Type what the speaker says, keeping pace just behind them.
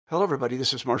Hello, everybody.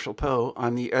 This is Marshall Poe.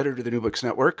 I'm the editor of the New Books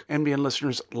Network. NBN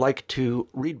listeners like to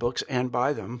read books and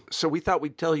buy them. So we thought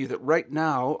we'd tell you that right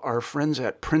now, our friends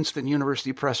at Princeton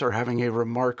University Press are having a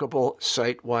remarkable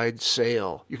site-wide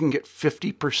sale. You can get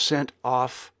 50%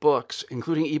 off books,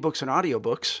 including ebooks and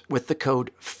audiobooks, with the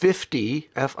code 50,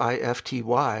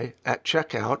 F-I-F-T-Y, at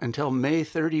checkout until May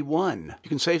 31. You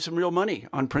can save some real money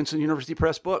on Princeton University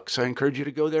Press books. I encourage you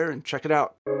to go there and check it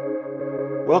out.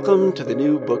 Welcome to the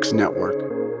New Books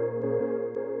Network.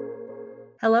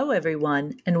 Hello,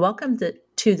 everyone, and welcome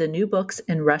to the New Books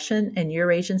in Russian and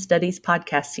Eurasian Studies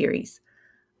podcast series.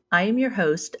 I am your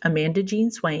host, Amanda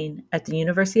Jean Swain, at the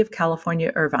University of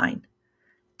California, Irvine.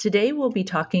 Today, we'll be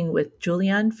talking with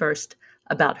Juliane Furst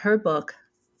about her book,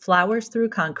 Flowers Through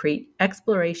Concrete,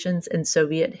 Explorations in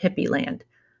Soviet Hippie Land,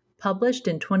 published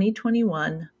in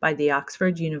 2021 by the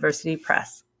Oxford University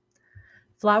Press.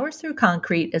 Flowers Through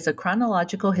Concrete is a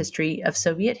chronological history of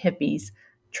Soviet hippies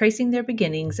tracing their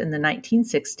beginnings in the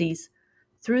 1960s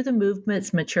through the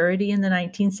movement's maturity in the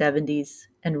 1970s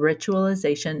and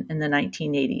ritualization in the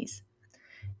 1980s.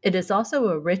 It is also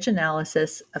a rich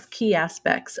analysis of key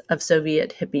aspects of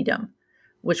Soviet hippiedom,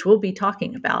 which we'll be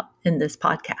talking about in this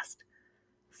podcast.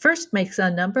 Furst makes a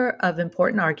number of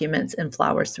important arguments in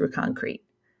Flowers Through Concrete.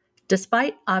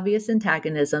 Despite obvious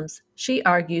antagonisms, she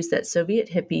argues that Soviet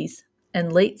hippies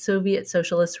and late Soviet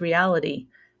socialist reality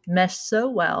meshed so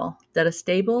well that a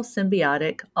stable,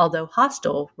 symbiotic, although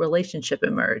hostile, relationship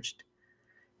emerged.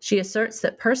 She asserts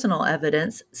that personal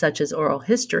evidence, such as oral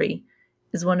history,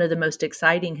 is one of the most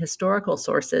exciting historical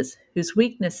sources whose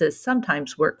weaknesses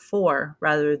sometimes work for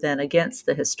rather than against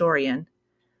the historian.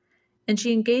 And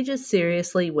she engages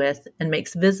seriously with and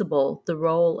makes visible the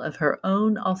role of her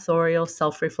own authorial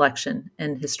self-reflection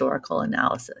in historical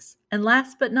analysis. And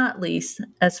last but not least,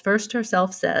 as Furst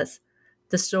herself says,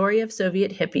 the story of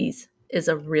Soviet hippies is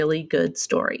a really good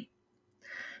story.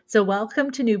 So welcome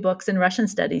to New Books in Russian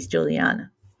Studies, Juliane.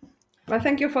 Well,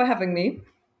 thank you for having me.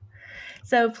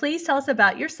 So please tell us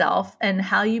about yourself and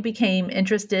how you became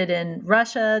interested in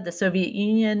Russia, the Soviet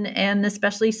Union, and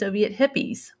especially Soviet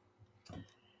hippies.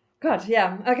 God,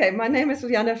 yeah. Okay, my name is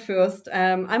Juliane Furst.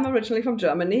 I'm originally from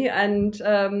Germany, and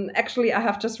actually I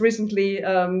have just recently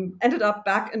ended up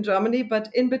back in Germany, but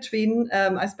in between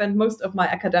I spent most of my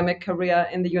academic career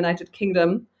in the United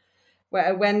Kingdom, where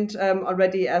I went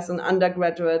already as an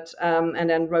undergraduate and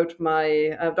then wrote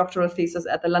my doctoral thesis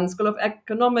at the London School of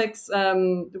Economics,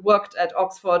 worked at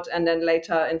Oxford, and then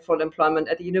later in full employment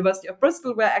at the University of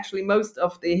Bristol, where actually most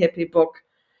of the hippie book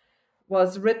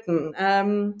was written.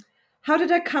 How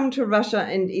did I come to Russia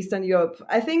and Eastern Europe?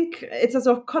 I think it's a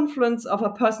sort of confluence of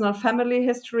a personal family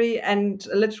history and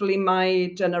literally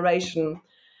my generation.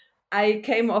 I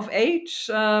came of age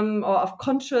or of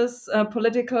conscious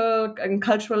political and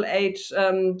cultural age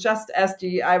just as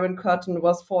the Iron Curtain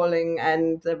was falling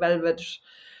and the Velvet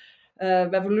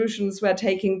revolutions were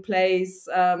taking place.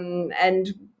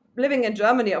 And living in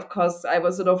Germany, of course, I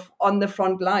was sort of on the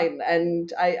front line,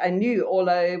 and I knew all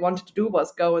I wanted to do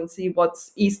was go and see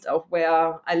what's east of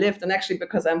where I lived. And actually,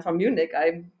 because I'm from Munich,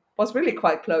 I was really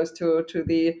quite close to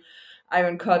the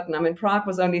Iron Curtain. I mean, Prague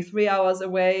was only 3 hours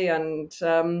away, and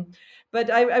but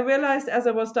I realized as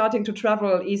I was starting to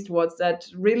travel eastwards that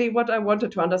really what I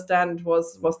wanted to understand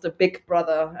was the big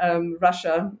brother,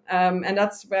 Russia, and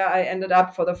that's where I ended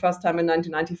up for the first time in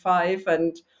 1995,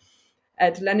 and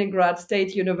at Leningrad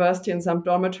State University in some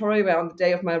dormitory where on the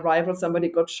day of my arrival somebody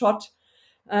got shot.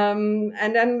 And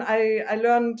then I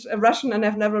learned Russian and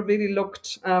have never really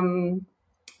looked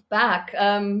back.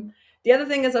 The other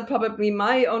thing is that probably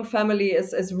my own family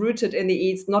is rooted in the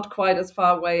East, not quite as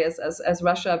far away as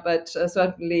Russia, but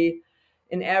certainly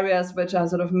in areas which are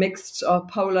sort of mixed, or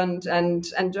Poland and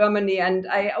Germany. And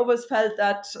I always felt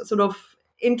that sort of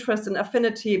interest and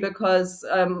affinity because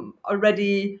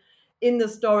already in the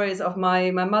stories of my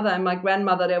mother and my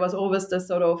grandmother, there was always this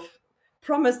sort of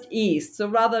promised East. So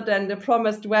rather than the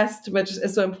promised West, which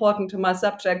is so important to my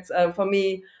subjects, for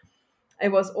me,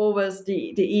 it was always the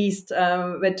East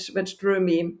which drew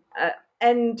me.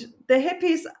 And the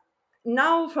hippies,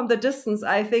 now from the distance,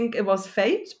 I think it was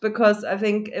fate, because I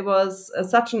think it was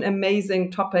such an amazing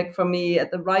topic for me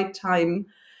at the right time.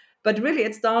 But really,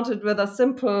 it started with a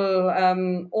simple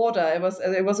order. It was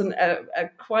a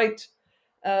quite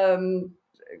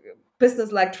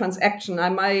business-like transaction.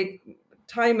 My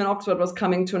time in Oxford was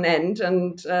coming to an end,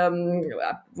 and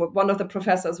one of the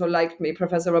professors who liked me,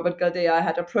 Professor Robert Galdea,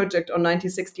 had a project on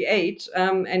 1968,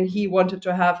 and he wanted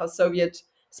to have a Soviet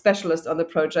specialist on the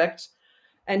project.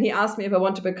 And he asked me if I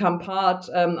want to become part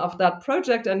of that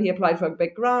project, and he applied for a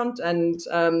big grant, and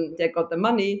they got the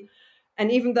money.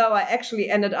 And even though I actually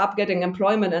ended up getting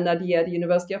employment under the at the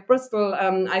University of Bristol,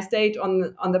 I stayed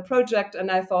on the project, and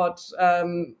I thought,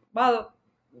 well,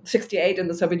 68 in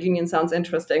the Soviet Union sounds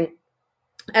interesting.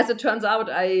 As it turns out,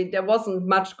 there wasn't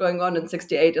much going on in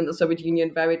 68 in the Soviet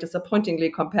Union, very disappointingly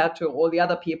compared to all the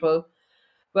other people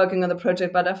working on the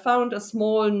project. But I found a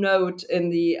small note in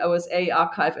the OSA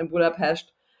archive in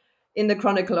Budapest in the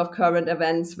Chronicle of Current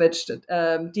Events, which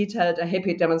detailed a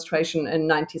hippie demonstration in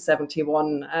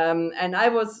 1971. And I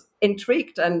was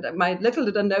intrigued, and my little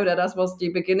did I know that this was the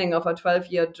beginning of a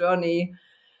 12-year journey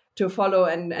to follow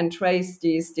and trace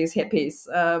these hippies.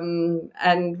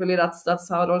 And really that's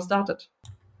how it all started.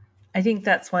 I think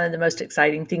that's one of the most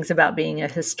exciting things about being a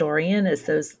historian is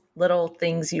those little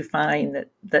things you find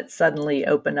that suddenly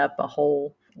open up a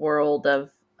whole world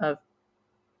of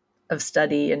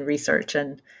study and research.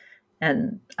 And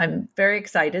I'm very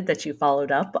excited that you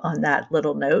followed up on that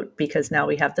little note, because now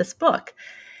we have this book.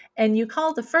 And you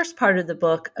call the first part of the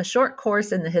book A Short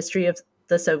Course in the History of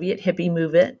the Soviet Hippie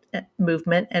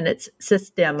Movement and its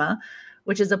Sistema,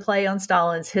 which is a play on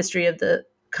Stalin's History of the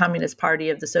Communist Party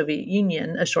of the Soviet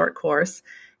Union, a short course.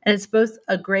 And it's both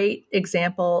a great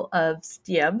example of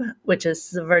Styeb, which is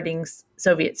subverting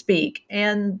Soviet speak,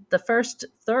 and the first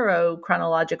thorough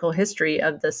chronological history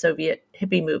of the Soviet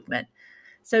hippie movement.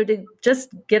 So to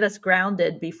just get us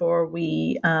grounded before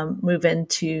we move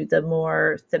into the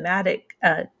more thematic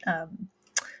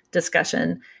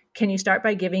discussion, can you start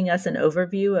by giving us an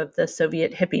overview of the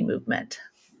Soviet hippie movement?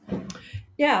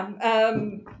 Yeah.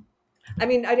 I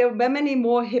mean, there were many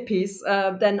more hippies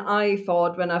than I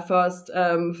thought when I first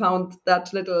found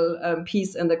that little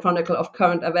piece in the Chronicle of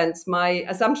Current Events. My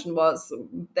assumption was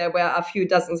there were a few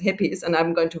dozens hippies, and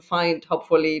I'm going to find,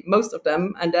 hopefully, most of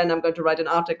them, and then I'm going to write an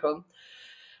article.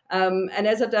 And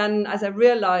as I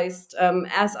realized,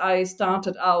 as I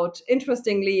started out,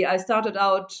 interestingly, I started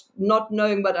out not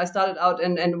knowing, but I started out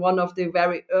in one of the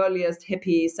very earliest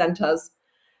hippie centers.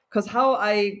 Because how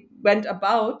I went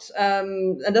about,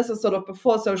 and this is sort of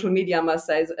before social media, I must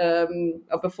say,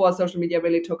 or before social media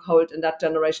really took hold in that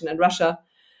generation in Russia,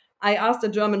 I asked a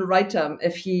German writer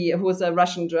who was a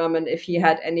Russian German, if he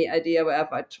had any idea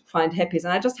where I'd find hippies.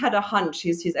 And I just had a hunch.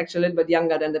 He's actually a little bit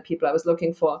younger than the people I was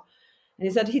looking for. And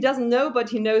he said he doesn't know, but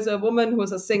he knows a woman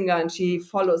who's a singer, and she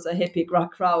follows a hippie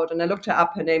crowd. And I looked her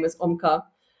up. Her name is Umka.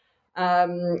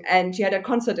 And she had a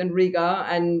concert in Riga,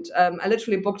 and I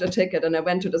literally booked a ticket and I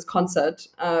went to this concert.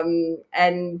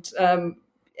 It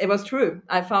was true.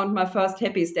 I found my first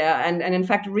hippies there. And in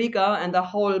fact, Riga and the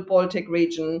whole Baltic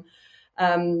region,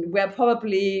 where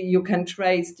probably you can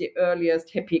trace the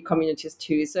earliest hippie communities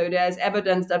to. So there's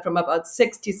evidence that from about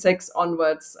 66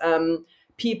 onwards,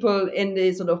 people in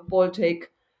the sort of Baltic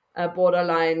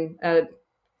borderline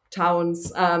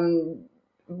towns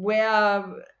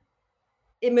were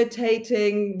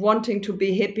imitating, wanting to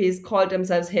be hippies, called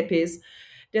themselves hippies.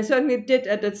 They certainly did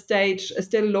at that stage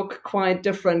still look quite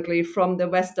differently from the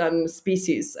Western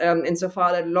species,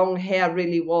 insofar that long hair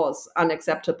really was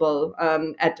unacceptable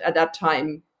at that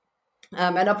time.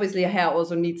 And obviously hair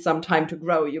also needs some time to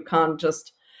grow. You can't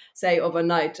just say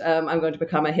overnight, I'm going to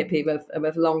become a hippie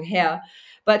with long hair.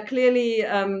 But clearly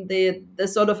the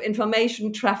sort of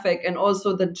information traffic and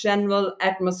also the general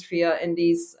atmosphere in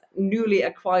these newly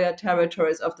acquired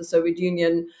territories of the Soviet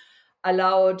Union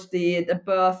allowed the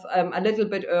birth a little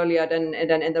bit earlier than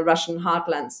in the Russian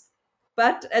heartlands.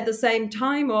 But at the same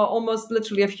time, or almost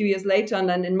literally a few years later, and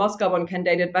then in Moscow, one can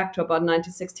date it back to about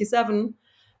 1967,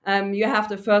 you have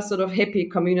the first sort of hippie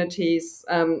communities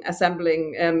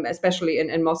assembling, especially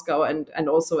in Moscow and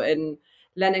also in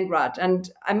Leningrad. And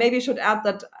I maybe should add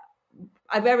that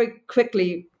I very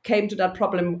quickly came to that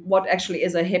problem: what actually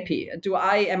is a hippie?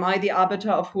 Am I the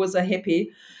arbiter of who is a hippie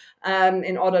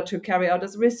in order to carry out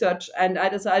this research? And I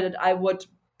decided I would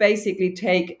basically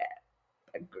take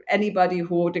anybody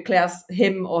who declares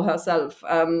him or herself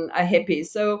a hippie.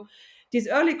 So these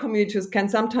early communities can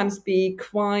sometimes be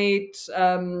quite,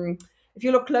 if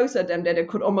you look closer at them, that it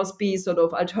could almost be sort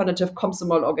of alternative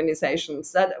Komsomol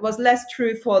organizations. That was less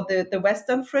true for the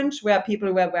Western fringe, where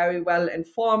people were very well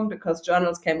informed because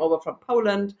journals came over from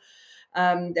Poland.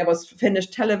 There was Finnish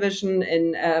television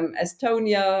in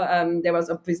Estonia. There was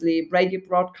obviously radio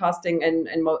broadcasting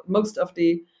in most of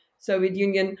the Soviet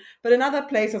Union. But in other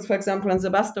places, for example, in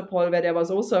Sebastopol, where there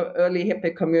was also early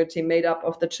hippie community made up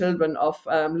of the children of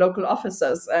local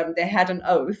officers, they had an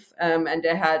oath and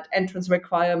they had entrance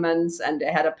requirements and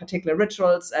they had a particular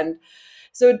rituals. And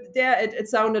so there it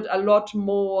sounded a lot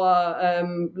more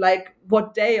like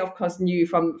what they, of course, knew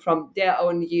from their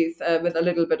own youth with a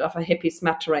little bit of a hippie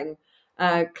smattering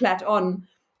clad on.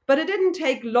 But it didn't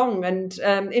take long. And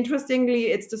interestingly,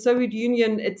 it's the Soviet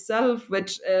Union itself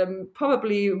which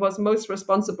probably was most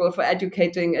responsible for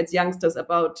educating its youngsters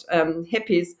about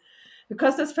hippies.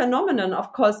 Because this phenomenon,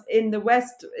 of course, in the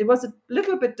West, it was a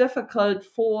little bit difficult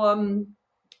for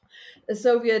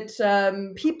Soviet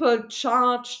people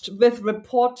charged with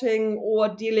reporting or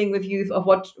dealing with youth of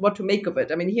what to make of it.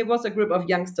 I mean, here was a group of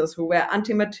youngsters who were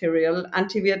anti-material,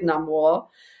 anti-Vietnam War,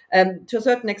 to a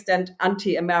certain extent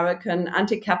anti-American,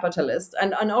 anti-capitalist.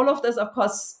 And all of this, of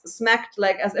course, smacked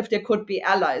like as if they could be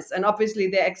allies. And obviously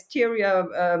their exterior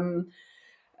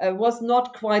was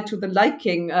not quite to the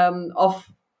liking of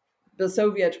the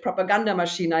Soviet propaganda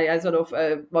machine. I sort of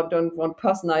don't want to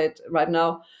personalize it right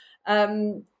now.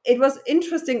 It was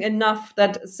interesting enough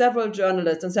that several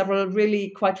journalists and several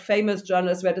really quite famous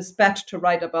journalists were dispatched to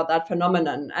write about that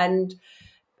phenomenon. And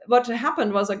what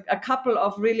happened was a couple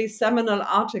of really seminal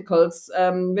articles,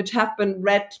 which have been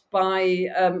read by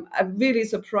a really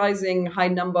surprising high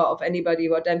number of anybody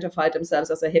who identified themselves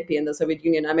as a hippie in the Soviet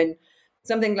Union. I mean,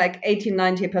 something like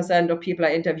 80-90% of people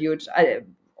I interviewed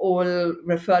all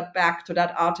referred back to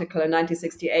that article in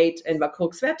 1968 in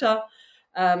Vokruug Sveta,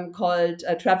 called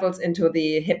Travels into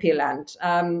the Hippie Land.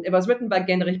 It was written by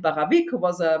Genrikh Baravik, who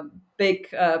was a big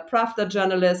Pravda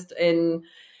journalist in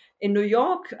New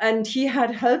York, and he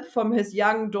had help from his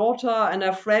young daughter and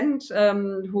a friend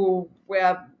who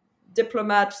were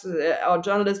diplomats or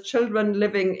journalist children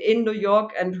living in New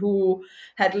York and who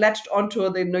had latched onto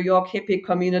the New York hippie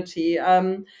community.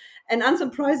 And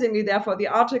unsurprisingly, therefore, the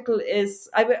article is,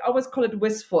 I always call it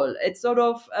wistful. It's sort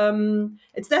of,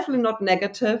 it's definitely not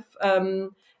negative.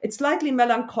 It's slightly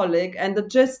melancholic. And the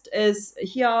gist is,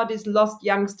 here are these lost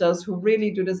youngsters who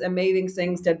really do these amazing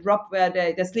things. They drop where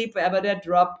they sleep wherever they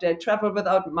drop. They travel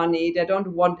without money. They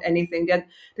don't want anything. They're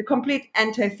the complete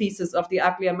antithesis of the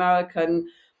ugly American.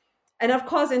 And of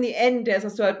course, in the end, there's a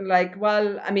certain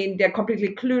they're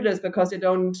completely clueless because they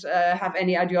don't have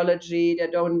any ideology. They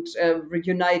don't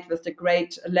reunite with the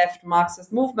great left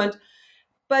Marxist movement.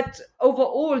 But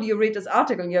overall, you read this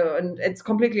article, and it's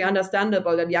completely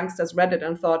understandable that youngsters read it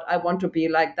and thought, I want to be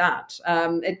like that.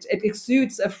 It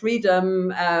exudes a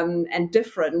freedom and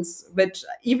difference, which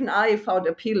even I found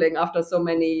appealing after so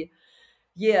many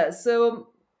years. So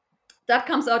that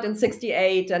comes out in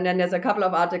 1968, and then there's a couple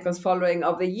of articles following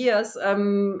over the years.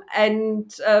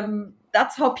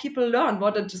 That's how people learn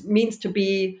what it means to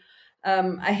be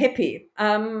a hippie.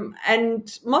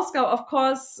 And Moscow, of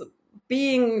course,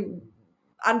 being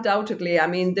undoubtedly, I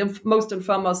mean, the most and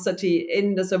foremost city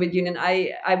in the Soviet Union,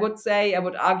 I would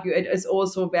argue it is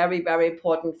also very, very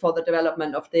important for the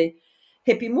development of the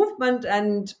hippie movement.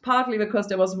 And partly because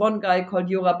there was one guy called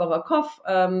Yura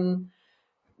Barakov,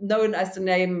 known as the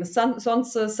name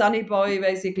Sonce, Sunny Boy,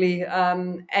 basically.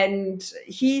 And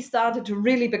he started to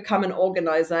really become an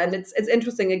organizer. And it's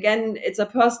interesting. Again, it's a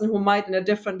person who might in a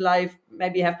different life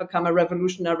maybe have become a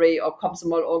revolutionary or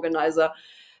Komsomol organizer.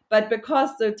 But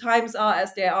because the times are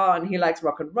as they are, and he likes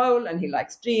rock and roll, and he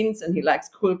likes jeans, and he likes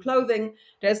cool clothing,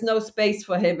 there's no space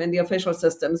for him in the official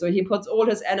system. So he puts all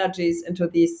his energies into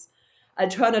this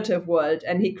alternative world,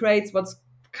 and he creates what's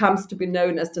comes to be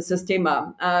known as the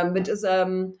Sistema, which is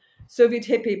Soviet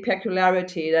hippie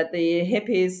peculiarity, that the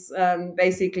hippies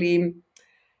basically,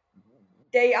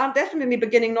 they are definitely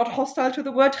beginning not hostile to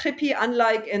the word hippie,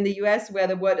 unlike in the US where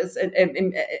the word is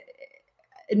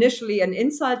initially an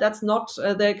insult. That's not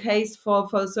the case for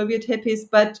Soviet hippies,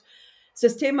 but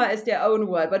Sistema is their own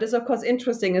word. But it's of course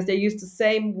interesting as they use the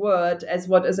same word as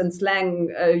what is in slang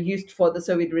used for the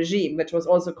Soviet regime, which was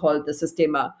also called the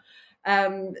Sistema.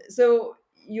 So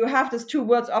you have these two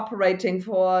words operating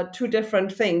for two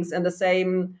different things in the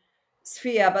same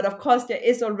sphere. But of course, there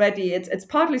is already, it's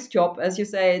partly Stjop, as you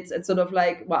say, it's sort of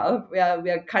like, well, we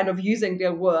are kind of using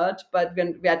their word, but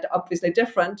we are obviously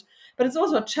different. But it's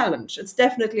also a challenge. It's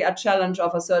definitely a challenge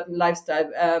of a certain lifestyle.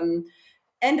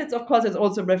 And it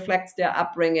also reflects their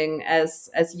upbringing as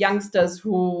youngsters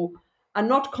who are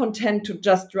not content to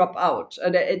just drop out.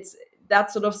 It's that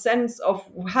sort of sense of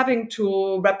having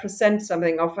to represent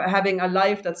something, of having a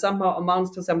life that somehow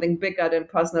amounts to something bigger than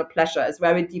personal pleasure is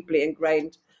very deeply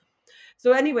ingrained.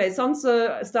 So anyway,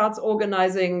 Sonce starts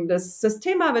organizing this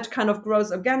Sistema, which kind of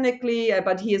grows organically,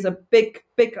 but he is a big,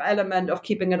 big element of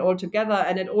keeping it all together.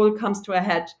 And it all comes to a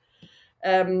head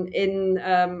in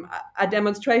a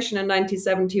demonstration in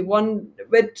 1971,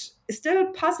 which still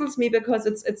puzzles me because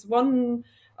it's one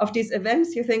of these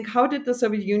events. You think, how did the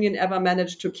Soviet Union ever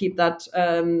manage to keep that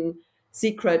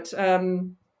secret?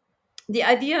 The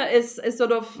idea is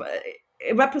sort of,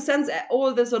 it represents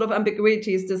all the sort of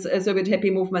ambiguities this Soviet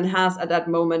hippie movement has at that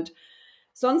moment.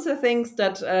 Sonse thinks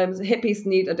that hippies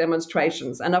need a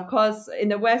demonstrations. And of course, in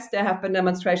the West, there have been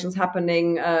demonstrations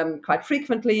happening quite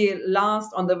frequently.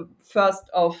 Last on the 1st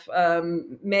of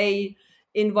May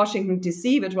in Washington,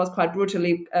 D.C., which was quite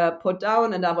brutally put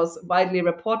down, and that was widely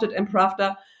reported in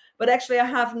Pravda. But actually,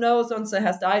 Sonse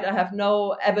has died. I have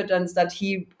no evidence that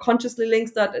he consciously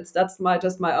links that. That's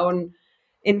just my own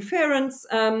inference.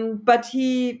 But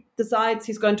he decides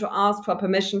he's going to ask for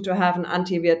permission to have an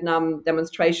anti-Vietnam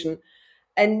demonstration.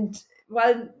 And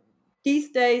while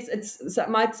these days it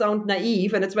might sound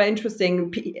naive, and it's very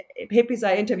interesting, hippies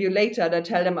I interview later, they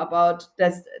tell them about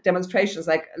there's demonstrations,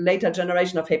 like later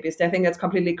generation of hippies. They think that's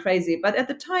completely crazy. But at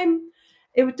the time,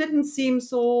 it didn't seem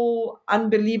so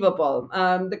unbelievable.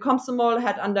 The Komsomol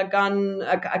had undergone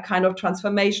a kind of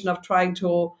transformation of trying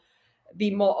to be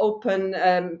more open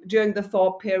during the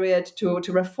thaw period to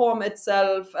reform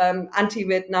itself.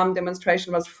 Anti-Vietnam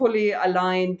demonstration was fully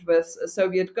aligned with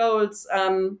Soviet goals.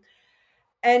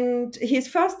 And he's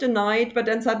first denied, but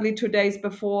then suddenly 2 days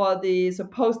before the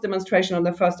supposed demonstration on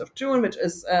the 1st of June, which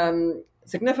is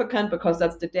significant because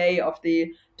that's the day of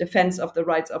the defense of the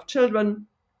rights of children,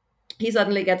 he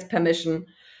suddenly gets permission.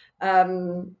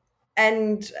 And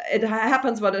it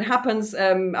happens what it happens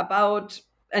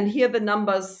and here the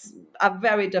numbers are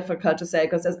very difficult to say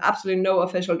because there's absolutely no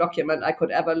official document I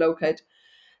could ever locate.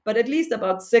 But at least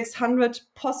about 600,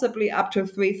 possibly up to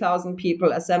 3,000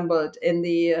 people assembled in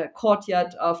the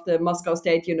courtyard of the Moscow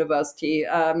State University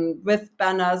with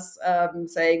banners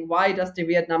saying, why does a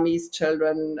Vietnamese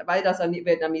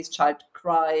child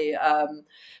cry?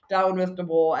 Down with the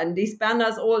war. And these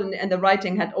banners and the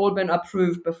writing had all been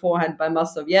approved beforehand by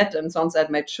Mossoviet, and Sonse had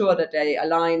made sure that they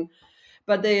align.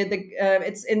 But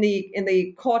it's in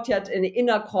the courtyard, in the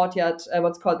inner courtyard,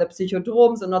 what's called the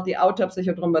psychodrome, so not the outer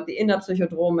psychodrome, but the inner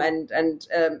psychodrome, and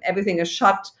everything is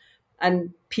shut,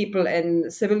 and people in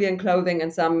civilian clothing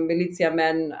and some militia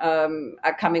men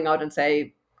are coming out and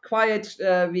say, quiet,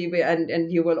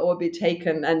 and you will all be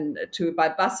taken by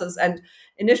buses. And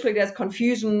initially there's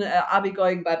confusion. Are we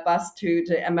going by bus to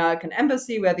the American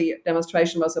embassy where the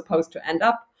demonstration was supposed to end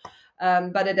up?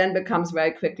 But it then becomes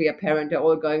very quickly apparent they're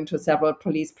all going to several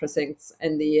police precincts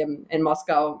in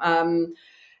Moscow.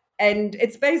 And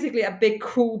it's basically a big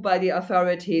coup by the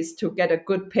authorities to get a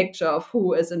good picture of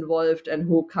who is involved and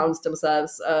who counts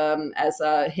themselves as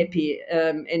a hippie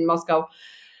in Moscow.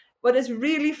 What is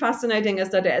really fascinating is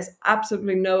that there is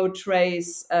absolutely no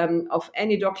trace of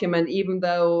any document, even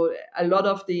though a lot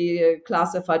of the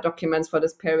classified documents for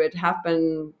this period have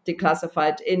been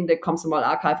declassified in the Komsomol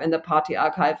archive, in the party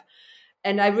archive.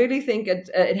 And I really think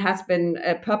it has been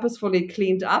purposefully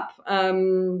cleaned up.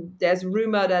 There's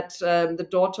rumor that the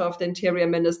daughter of the interior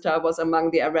minister was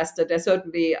among the arrested. There's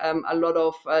certainly a lot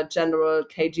of general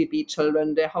KGB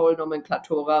children, the whole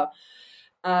nomenclatura.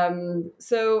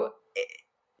 So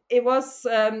it was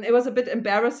a bit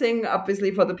embarrassing,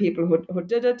 obviously, for the people who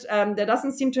did it. There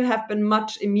doesn't seem to have been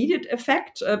much immediate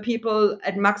effect. People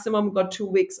at maximum got 2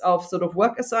 weeks of sort of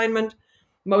work assignment.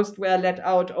 Most were let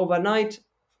out overnight.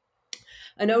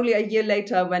 And only a year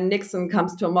later, when Nixon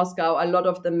comes to Moscow, a lot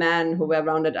of the men who were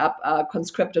rounded up are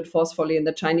conscripted forcefully in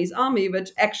the Chinese army,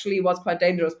 which actually was quite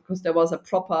dangerous because there was a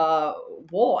proper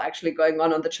war actually going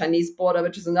on the Chinese border,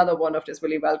 which is another one of these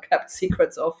really well-kept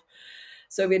secrets of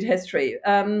Soviet history.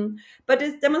 But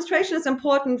this demonstration is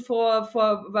important for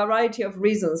a variety of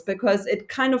reasons, because it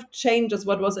kind of changes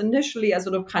what was initially a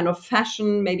sort of kind of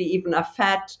fashion, maybe even a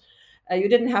fad. You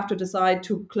didn't have to decide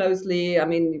too closely. I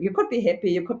mean, you could be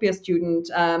hippie, you could be a student.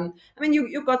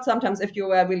 You got sometimes, if you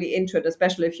were really into it,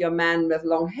 especially if you're a man with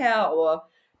long hair or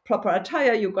proper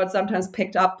attire, you got sometimes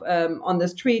picked up on the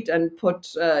street and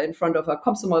put in front of a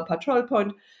Komsomol patrol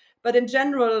point. But in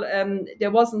general,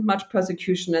 there wasn't much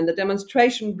persecution, and the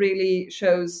demonstration really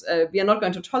shows we are not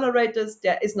going to tolerate this.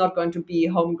 There is not going to be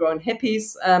homegrown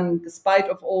hippies, despite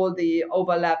of all the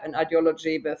overlap in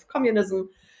ideology with communism.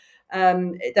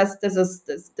 Here's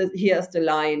the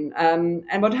line.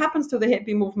 And what happens to the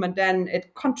hippie movement then?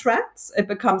 It contracts, it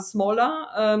becomes smaller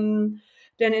than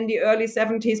in the early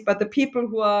 70s, but the people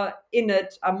who are in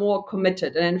it are more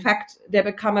committed. And in fact, they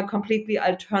become a completely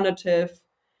alternative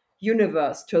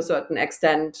universe to a certain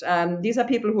extent. These are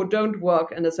people who don't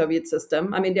work in the Soviet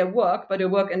system. I mean, they work, but they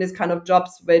work in these kind of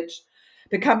jobs which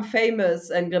become famous.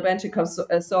 And Grebenshchikov's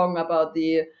song about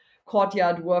the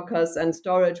courtyard workers and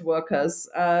storage workers.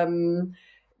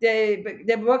 They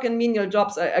work in menial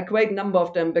jobs. A great number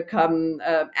of them become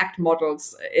act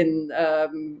models in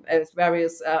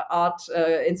various art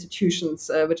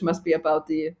institutions, which must be about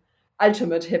the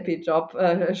ultimate hippie job,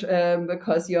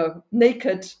 because you're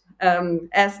naked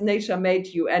as nature made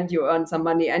you, and you earn some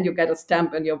money and you get a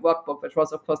stamp in your workbook, which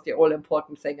was, of course, the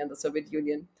all-important thing in the Soviet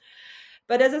Union.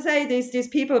 But as I say, these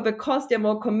people, because they're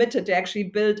more committed, they actually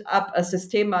build up a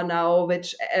systema now,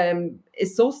 which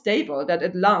is so stable that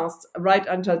it lasts right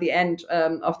until the end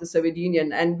of the Soviet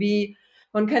Union. And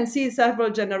one can see several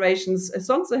generations.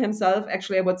 Sun Tzu himself,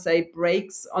 actually, I would say,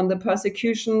 breaks on the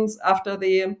persecutions after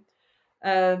the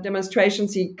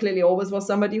demonstrations. He clearly always was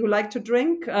somebody who liked to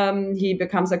drink. He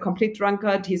becomes a complete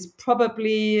drunkard. He's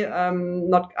probably,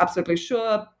 not absolutely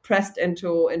sure, pressed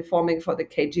into informing for the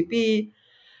KGB.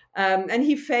 And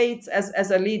he fades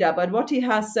as a leader. But what he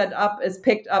has set up is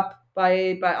picked up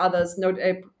by others,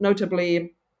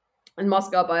 notably in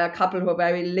Moscow by a couple who are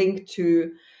very linked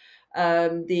to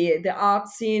the art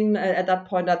scene. At that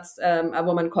point, that's a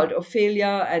woman called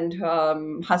Ophelia and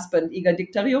her husband Igor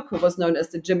Degtyaryuk, who was known as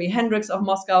the Jimi Hendrix of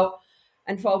Moscow.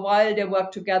 And for a while, they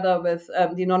work together with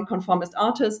the nonconformist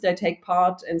artists. They take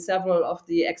part in several of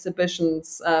the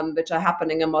exhibitions which are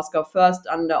happening in Moscow, first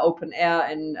under open air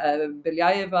in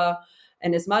Belyaeva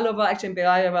and Ismailova. Actually, in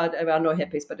Belyaeva, there were no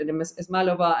hippies, but in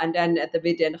Ismailova, and then at the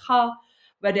VDNH,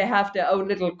 where they have their own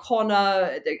little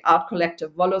corner, the art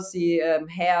collective Volosy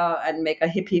hair, and make a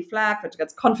hippie flag, which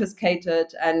gets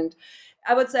confiscated. And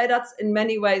I would say that's in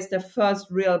many ways the first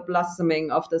real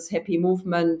blossoming of this hippie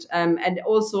movement. And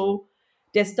also,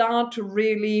 they start to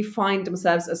really find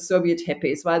themselves as Soviet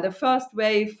hippies. While the first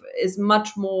wave is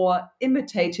much more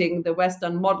imitating the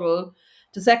Western model,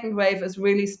 the second wave is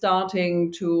really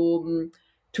starting to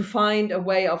find a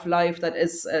way of life that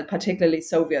is particularly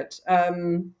Soviet.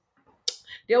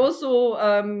 They also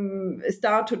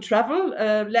start to travel,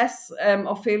 less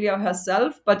Ophelia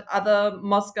herself, but other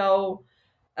Moscow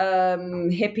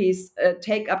hippies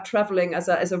take up traveling as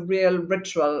a real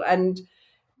ritual. And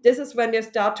this is when they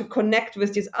start to connect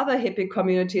with these other hippie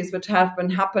communities, which have been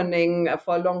happening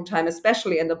for a long time,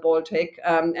 especially in the Baltic.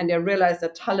 And they realize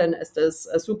that Tallinn is this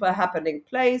super happening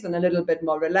place and a little bit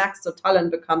more relaxed. So Tallinn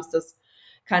becomes this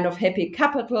kind of hippie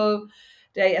capital.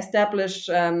 They establish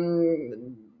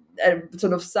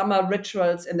sort of summer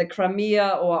rituals in the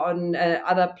Crimea or on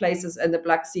other places in the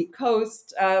Black Sea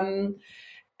coast.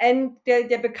 And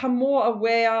they become more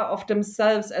aware of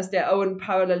themselves as their own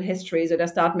parallel history. So they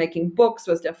start making books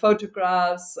with their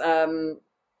photographs.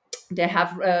 They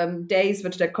have days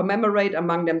which they commemorate,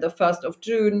 among them the 1st of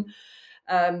June.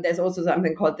 There's also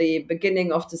something called the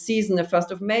beginning of the season, the 1st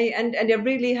of May. And they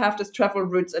really have this travel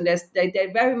routes. And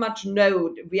they very much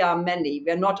know we are many.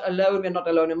 We're not alone. We're not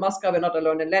alone in Moscow. We're not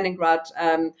alone in Leningrad.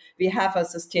 We have a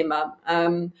systema.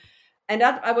 And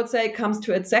that, I would say, comes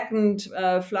to its second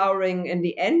flowering in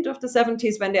the end of the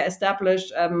 70s, when they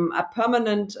established a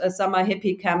permanent summer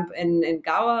hippie camp in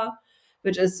Gaur,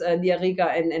 which is near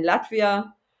Riga in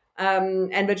Latvia,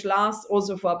 and which lasts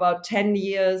also for about 10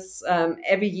 years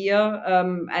every year.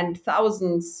 And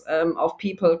thousands of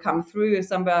people come through,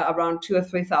 somewhere around 2,000 or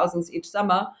 3,000 each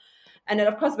summer. And it,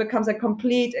 of course, becomes a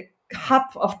complete hub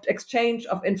of exchange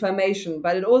of information,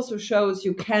 but it also shows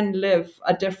you can live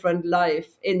a different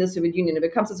life in the Soviet Union. It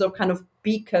becomes a sort of kind of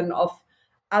beacon of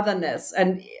otherness.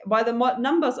 And while the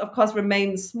numbers, of course,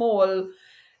 remain small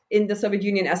in the Soviet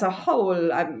Union as a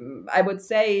whole, I would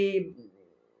say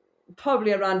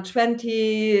probably around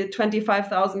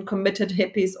 25,000 committed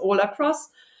hippies all across.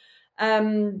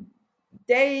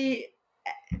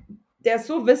 They're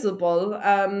so visible,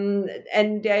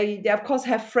 and they of course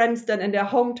have friends then in their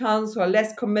hometowns who are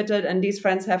less committed, and these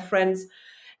friends have friends,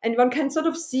 and one can sort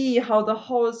of see how the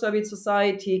whole Soviet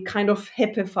society kind of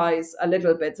hippifies a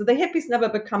little bit. So the hippies never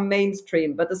become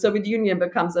mainstream, but the Soviet Union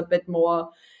becomes a bit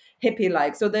more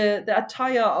hippie-like. So the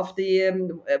attire of the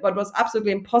what was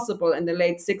absolutely impossible in the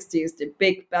late 60s, the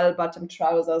big bell-bottom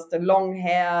trousers, the long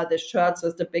hair, the shirts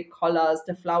with the big collars,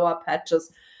 the flower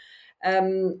patches,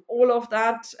 all of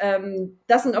that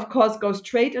doesn't, of course, go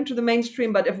straight into the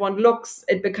mainstream, but if one looks,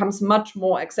 it becomes much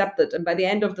more accepted. And by the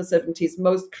end of the 70s,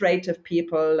 most creative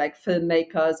people like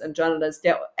filmmakers and journalists,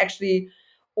 they actually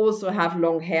also have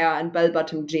long hair and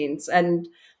bell-bottom jeans. And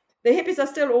the hippies are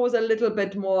still always a little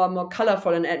bit more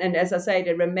colorful. And as I say,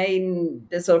 they remain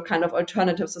this sort of kind of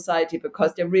alternative society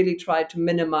because they really try to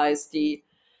minimize the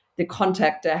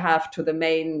contact they have to the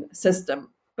main system.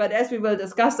 But as we will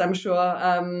discuss, I'm sure,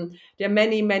 there are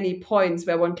many, many points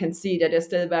where one can see that they're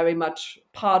still very much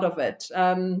part of it.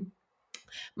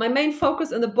 My main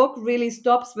focus in the book really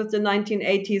stops with the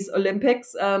 1980s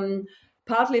Olympics,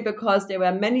 partly because there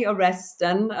were many arrests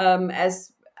then,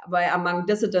 as by among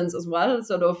dissidents as well.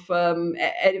 Sort of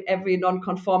every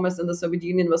nonconformist in the Soviet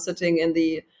Union was sitting in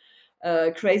the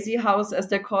crazy house, as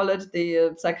they call it,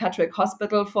 the psychiatric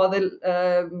hospital for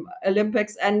the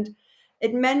Olympics. And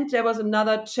it meant there was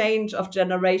another change of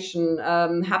generation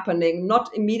happening, not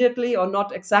immediately or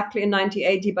not exactly in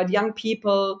 1980, but young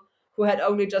people who had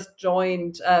only just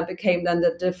joined became then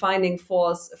the defining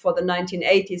force for the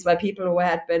 1980s, where people who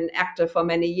had been active for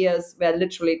many years were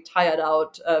literally tired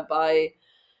out by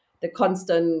the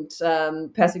constant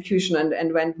persecution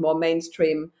and went more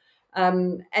mainstream.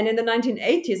 And in the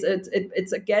 1980s,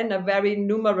 it's again a very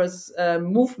numerous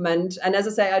movement. And as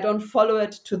I say, I don't follow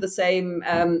it to the same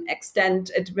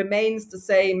extent. It remains the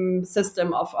same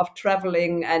system of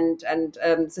traveling and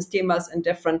systemas in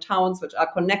different towns which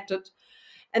are connected.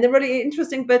 And the really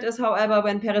interesting bit is, however,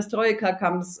 when perestroika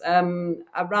comes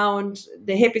around,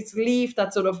 the hippies leave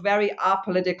that sort of very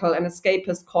apolitical and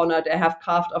escapist corner they have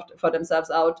carved for themselves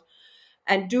out,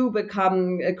 and do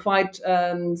become quite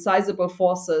sizable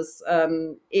forces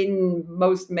in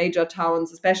most major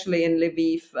towns, especially in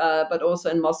Lviv, but also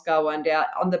in Moscow, and they are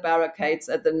on the barricades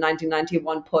at the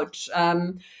 1991 putsch.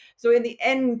 So in the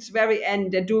end, very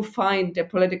end, they do find their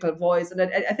political voice. And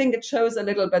I think it shows a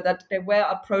little bit that they were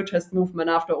a protest movement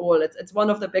after all. It's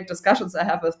one of the big discussions I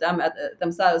have with them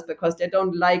themselves, because they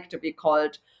don't like to be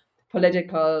called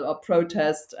political or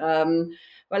protest.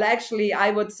 Well, actually,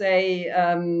 I would say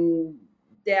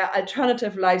their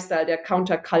alternative lifestyle, their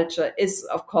counterculture is,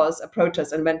 of course, a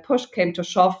protest. And when push came to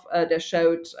shove, they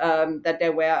showed that they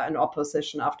were an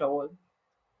opposition after all.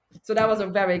 So that was a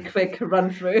very quick run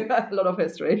through a lot of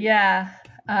history. Yeah.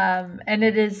 And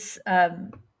it is,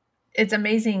 it's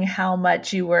amazing how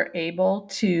much you were able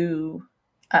to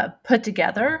put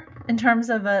together in terms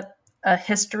of a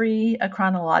history, a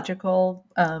chronological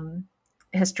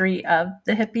history of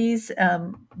the hippies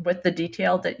with the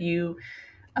detail that you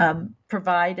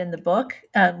provide in the book,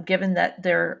 given that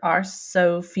there are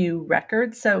so few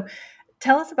records. So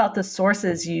tell us about the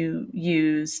sources you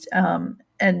used,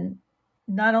 and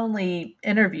not only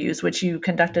interviews, which you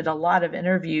conducted a lot of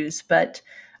interviews, but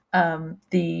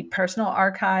the personal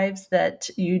archives that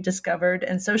you discovered,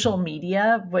 and social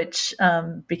media, which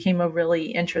became a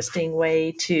really interesting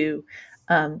way to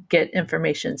get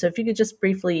information. So if you could just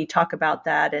briefly talk about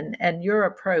that and your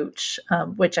approach,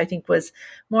 which I think was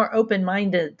more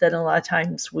open-minded than a lot of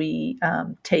times we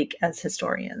take as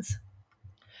historians.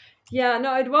 Yeah,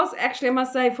 no, it was actually, I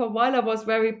must say, for a while I was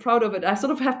very proud of it. I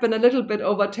sort of have been a little bit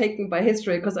overtaken by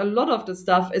history, because a lot of the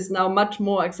stuff is now much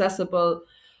more accessible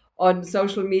on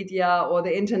social media or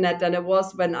the internet than it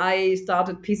was when I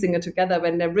started piecing it together,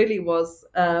 when there really was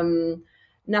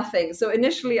nothing. So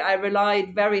initially I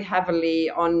relied very heavily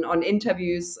on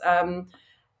interviews. I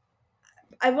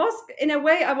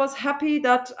was happy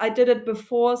that I did it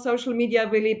before social media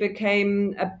really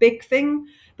became a big thing,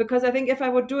 because I think if I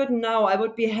would do it now, I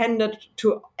would be handed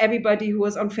to everybody who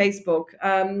was on Facebook.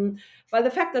 But the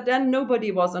fact that then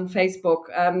nobody was on Facebook,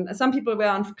 some people were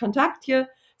on Kontaktje,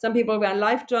 some people were on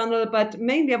LiveJournal, but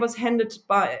mainly I was handed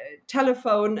by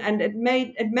telephone, and it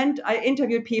meant I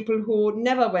interviewed people who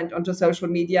never went onto social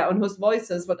media and whose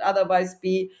voices would otherwise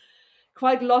be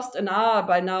quite lost in awe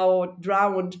by now,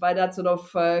 drowned by that sort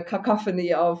of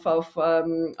cacophony of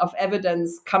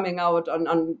evidence coming out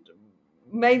on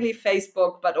mainly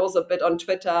Facebook, but also a bit on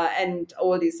Twitter and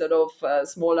all these sort of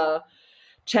smaller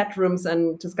chat rooms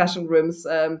and discussion rooms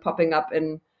popping up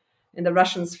in the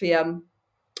Russian sphere.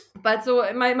 But so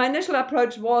my initial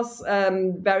approach was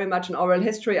very much an oral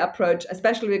history approach,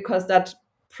 especially because that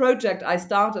project I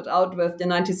started out with, the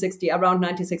around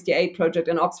 1968 project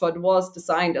in Oxford, was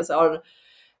designed as our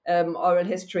oral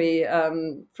history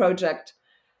project.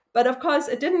 But of course,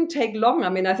 it didn't take long. I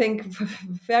mean, I think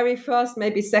very first,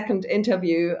 maybe second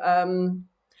interview.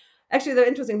 Actually, they're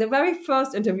interesting. The very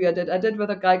first interview I did with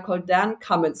a guy called Dan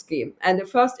Kaminsky. And the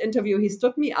first interview, he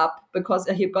stood me up because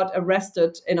he got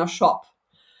arrested in a shop.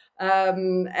 So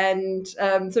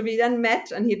we then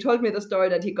met, and he told me the story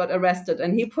that he got arrested,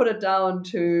 and he put it down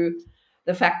to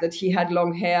the fact that he had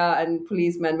long hair and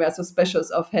policemen were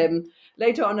suspicious of him.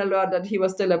 Later on, I learned that he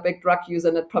was still a big drug user,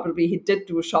 and that probably he did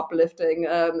do shoplifting,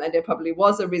 and there probably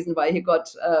was a reason why he got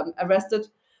arrested.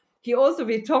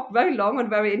 We talked very long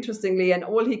and very interestingly, and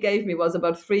all he gave me was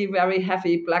about 3 very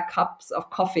heavy black cups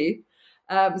of coffee.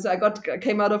 So I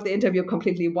came out of the interview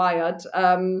completely wired.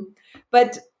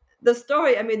 But the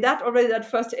story, I mean, that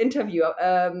first interview,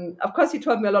 of course, he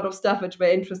told me a lot of stuff which were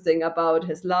interesting about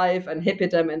his life and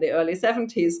hippiedom in the early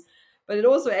 70s. But it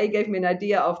also gave me an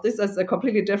idea of this as a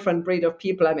completely different breed of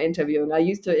people I'm interviewing. I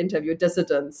used to interview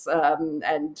dissidents,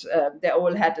 and they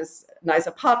all had this nice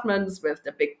apartments with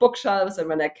the big bookshelves. And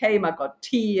when I came, I got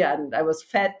tea and I was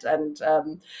fed, and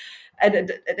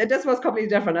this was completely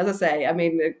different, as I say. I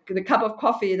mean, the cup of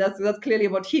coffee, that's clearly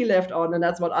what he lived on, and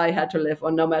that's what I had to live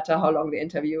on, no matter how long the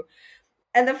interview.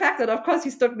 And the fact that, of course, he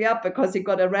stood me up because he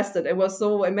got arrested, it was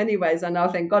so, in many ways, and now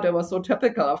thank God, it was so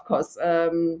typical, of course.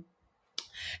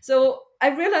 So I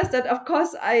realized that, of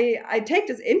course, I take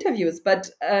these interviews, but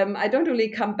I don't really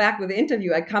come back with the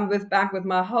interview. I come back with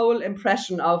my whole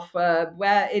impression of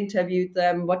where I interviewed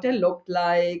them, what they looked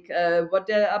like, what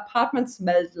their apartment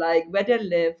smelled like, where they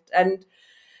lived. And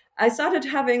I started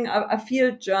having a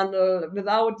field journal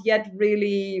without yet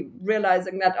really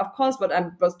realizing that, of course, what I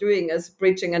was doing is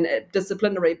breaching a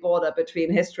disciplinary border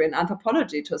between history and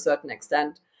anthropology to a certain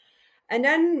extent. And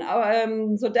then,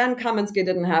 so Dan Kaminsky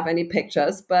didn't have any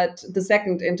pictures, but the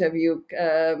second interview,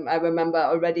 I remember,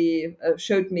 already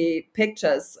showed me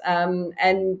pictures.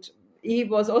 And he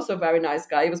was also a very nice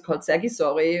guy. He was called Sergei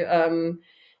Sori.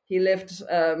 He lived,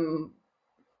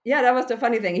 that was the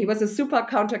funny thing. He was a super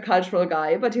countercultural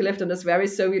guy, but he lived in this very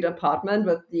Soviet apartment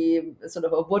with the sort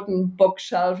of a wooden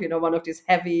bookshelf, one of these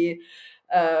heavy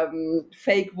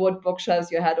fake wood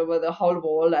bookshelves you had over the whole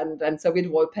wall, and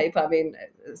Soviet wallpaper. I mean,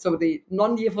 so the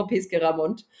non-Европейский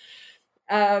Ramond.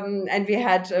 And we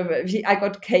had, I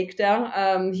got cake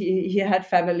there. He had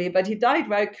family, but he died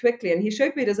very quickly. And he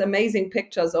showed me these amazing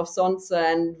pictures of Sonce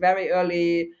and very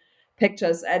early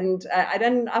pictures. And I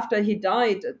then, after he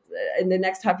died, in the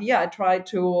next half year, I tried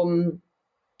to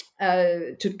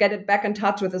get it back in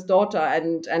touch with his daughter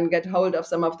and get hold of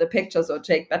some of the pictures or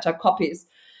take better copies.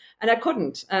 And I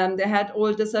couldn't. They had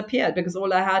all disappeared because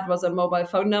all I had was a mobile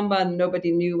phone number and nobody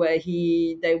knew where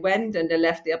they went, and they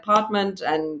left the apartment.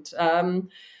 And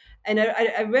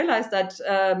I realized that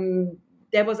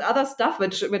there was other stuff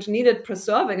which needed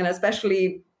preserving, and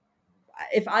especially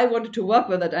if I wanted to work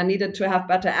with it, I needed to have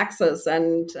better access.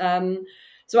 And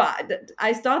so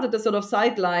I started a sort of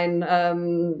sideline,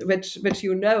 which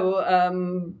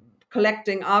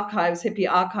collecting archives, hippie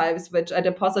archives, which I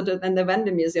deposited in the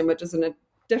Wende Museum, which is in a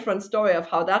different story of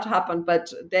how that happened, but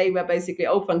they were basically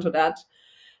open to that.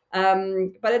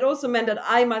 But it also meant that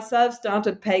I myself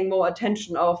started paying more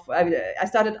attention I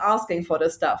started asking for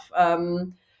this stuff.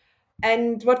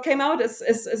 And what came out is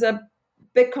a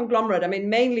big conglomerate. I mean,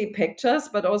 mainly pictures,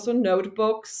 but also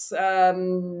notebooks.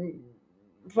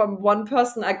 From one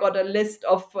person, I got a list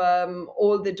of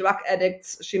all the drug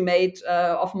addicts she made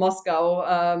of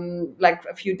Moscow, like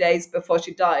a few days before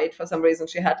she died. For some reason,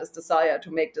 she had this desire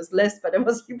to make this list, but it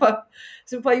was super,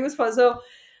 super useful. So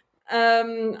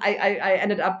I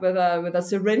ended up with a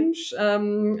syringe,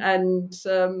 and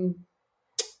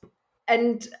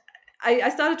I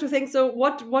started to think. So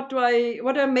what do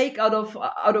I make out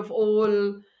of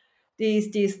all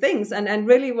these things? And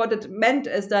really, what it meant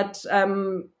is that.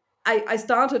 I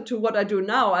started to what I do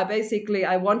now.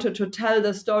 I wanted to tell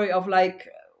the story of, like,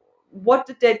 what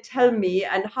did they tell me,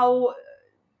 and how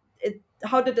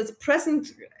did this present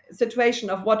situation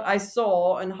of what I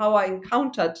saw and how I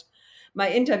encountered my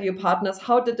interview partners,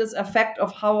 how did this affect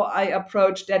of how I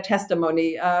approached their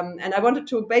testimony? And I wanted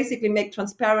to basically make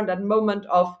transparent that moment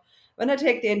of when I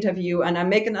take the interview and I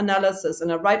make an analysis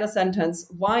and I write a sentence,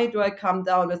 why do I come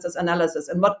down with this analysis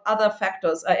and what other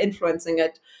factors are influencing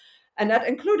it? And that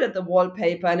included the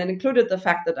wallpaper, and it included the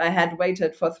fact that I had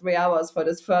waited for 3 hours for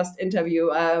this first interview,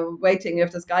 waiting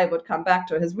if this guy would come back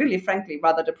to his really, frankly,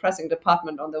 rather depressing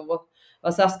department on the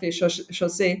Warszawski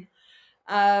Chaussee.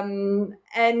 And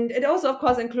it also, of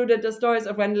course, included the stories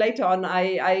of when later on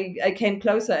I came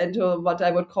closer into what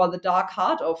I would call the dark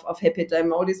heart of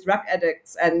hippiedom, all these drug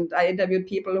addicts. And I interviewed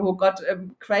people who got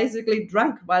crazily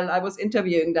drunk while I was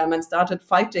interviewing them and started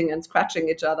fighting and scratching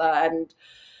each other. And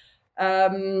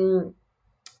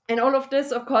all of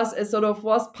this, of course,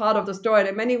 was part of the story. And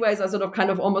in many ways, I sort of kind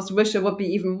of almost wish there would be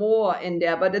even more in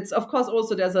there. But it's, of course,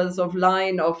 also there's a sort of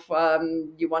line of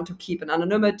you want to keep an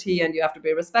anonymity and you have to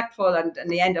be respectful. And in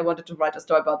the end, I wanted to write a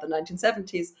story about the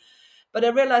 1970s. But I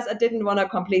realized I didn't want to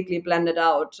completely blend it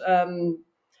out.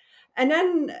 And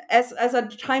then as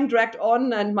time dragged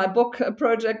on and my book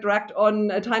project dragged on,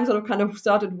 time sort of kind of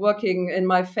started working in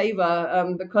my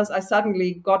favor, because I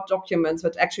suddenly got documents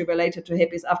which actually related to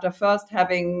hippies after first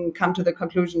having come to the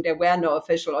conclusion there were no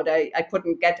official, or I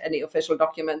couldn't get any official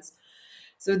documents.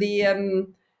 So the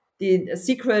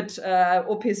secret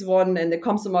Opus 1 in the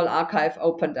Komsomol archive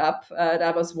opened up.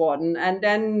 That was one. And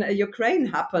then Ukraine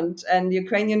happened, and the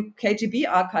Ukrainian KGB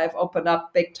archive opened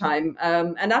up big time.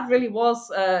 And that really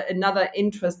was another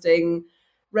interesting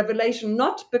revelation,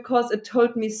 not because it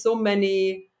told me so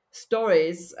many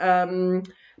stories,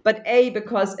 but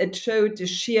because it showed the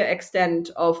sheer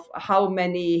extent of how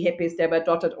many hippies there were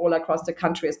dotted all across the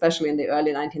country, especially in the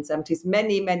early 1970s,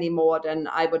 many, many more than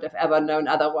I would have ever known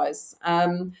otherwise.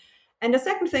 And the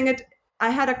second thing, I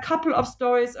had a couple of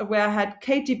stories where I had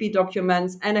KGB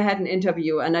documents and I had an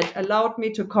interview, and it allowed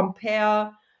me to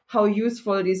compare how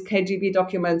useful these KGB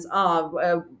documents are.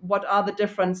 What are the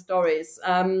different stories?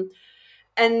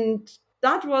 And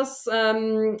that was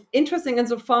interesting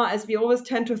insofar as we always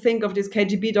tend to think of these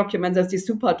KGB documents as these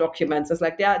super documents. It's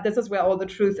like, yeah, this is where all the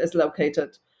truth is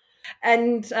located.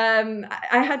 And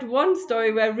I had one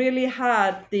story where I really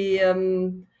had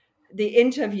the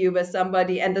interview with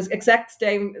somebody and this exact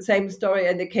same story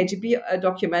in the KGB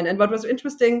document. And what was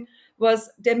interesting was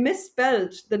they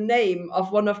misspelled the name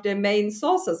of one of their main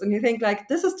sources. And you think, like,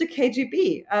 this is the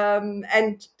KGB.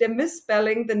 And they're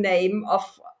misspelling the name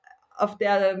of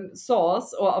their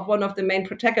source or of one of the main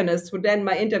protagonists, who then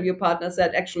my interview partner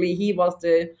said actually he was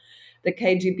the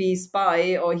KGB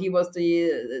spy, or he was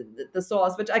the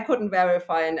source, which I couldn't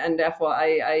verify, and therefore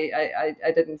I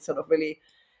didn't sort of really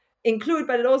include.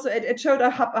 But it showed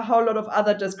a whole lot of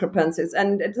other discrepancies,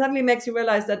 and it suddenly makes you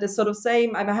realize that this sort of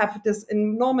same, I have this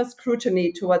enormous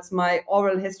scrutiny towards my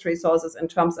oral history sources in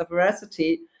terms of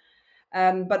veracity,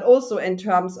 but also in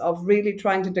terms of really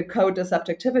trying to decode the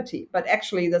subjectivity. But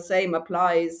actually the same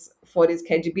applies for these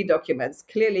KGB documents.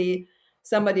 Clearly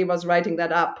somebody was writing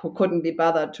that up who couldn't be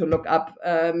bothered to look up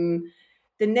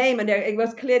the name, and it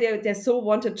was clear they so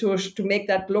wanted to make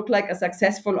that look like a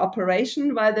successful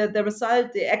operation, while the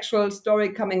result, the actual story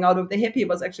coming out of the hippie,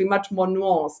 was actually much more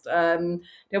nuanced.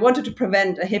 They wanted to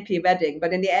prevent a hippie wedding,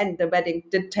 but in the end the wedding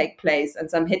did take place,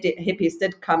 and some hippies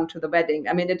did come to the wedding.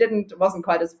 I mean, it wasn't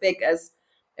quite as big as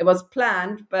it was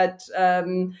planned, but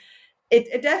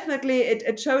it definitely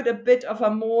showed a bit of a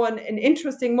more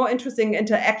interesting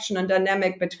interaction and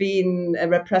dynamic between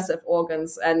repressive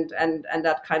organs and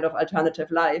that kind of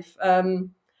alternative life.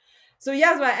 So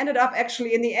I ended up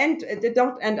actually in the end, it did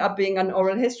not end up being an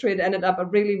oral history. It ended up a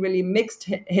really, really mixed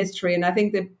history. And I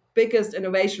think the biggest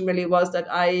innovation really was that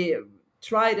I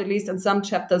tried, at least in some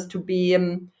chapters, to be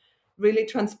really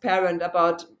transparent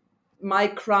about my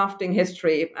crafting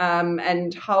history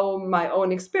and how my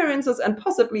own experiences and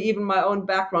possibly even my own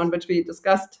background, which we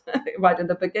discussed right in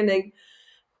the beginning,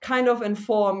 kind of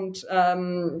informed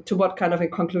to what kind of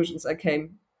conclusions I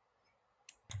came.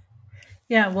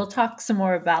 Yeah, we'll talk some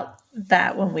more about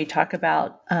that when we talk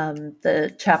about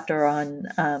the chapter on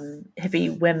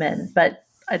hippie women. But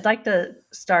I'd like to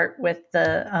start with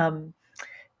the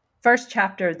first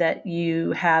chapter that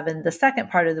you have in the second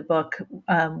part of the book,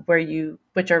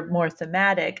 which are more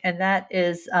thematic, and that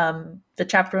is the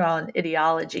chapter on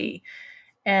ideology.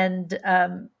 And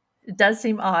it does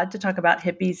seem odd to talk about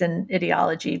hippies and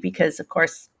ideology because, of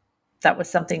course, that was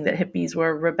something that hippies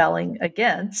were rebelling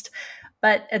against.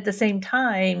 But at the same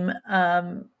time,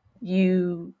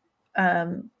 you,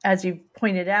 as you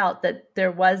pointed out, that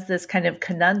there was this kind of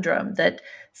conundrum that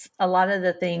a lot of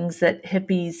the things that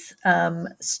hippies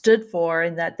stood for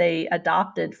and that they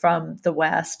adopted from the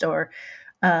West or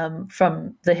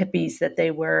from the hippies that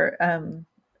they were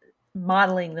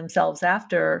modeling themselves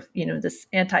after, this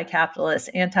anti-capitalist,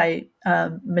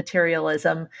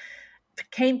 anti-materialism,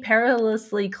 came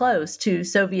perilously close to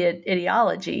Soviet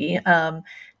ideology,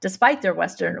 despite their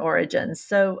Western origins.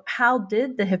 So how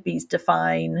did the hippies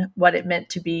define what it meant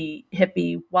to be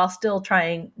hippie while still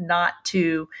trying not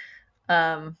to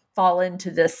fall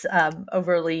into this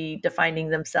overly defining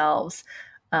themselves?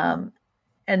 And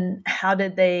how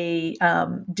did they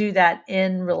do that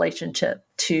in relationship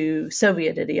to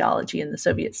Soviet ideology and the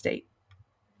Soviet state?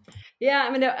 Yeah,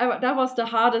 I mean, that was the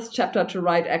hardest chapter to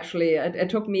write, actually. It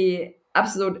took me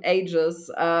absolute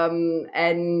ages,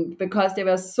 and because there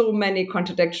were so many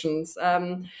contradictions.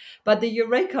 But the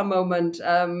eureka moment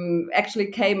actually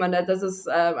came, and this is,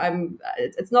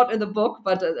 it's not in the book,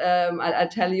 but I'll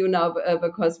tell you now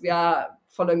because we are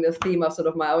following the theme of sort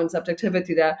of my own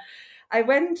subjectivity there. I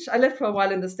lived for a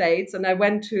while in the States, and I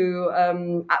went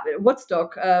to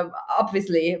Woodstock,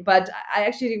 obviously, but I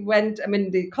actually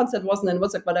the concert wasn't in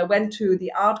Woodstock, but I went to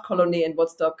the art colony in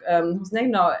Woodstock, whose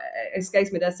name now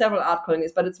escapes me. There's several art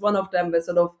colonies, but it's one of them that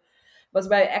sort of was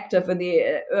very active in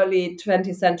the early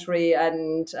 20th century.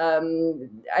 And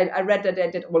I read that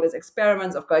they did all these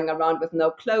experiments of going around with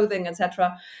no clothing,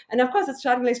 etc. And of course, it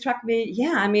suddenly struck me,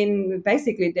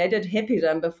 basically they did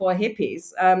hippiedom before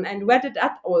hippies. And where did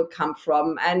that all come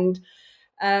from? And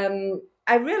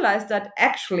I realized that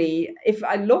actually, if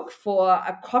I look for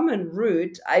a common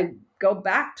root, I go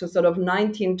back to sort of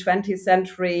 19th, 20th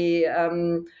century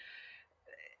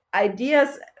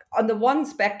ideas. On the one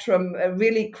spectrum,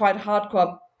 really quite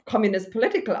hardcore communist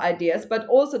political ideas, but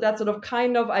also that sort of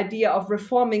kind of idea of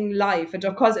reforming life, which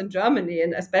of course in Germany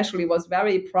and especially was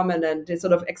very prominent, the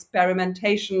sort of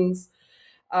experimentations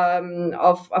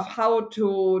of how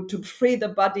to free the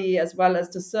body as well as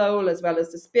the soul, as well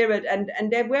as the spirit. And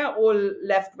they were all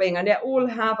left-wing, and they all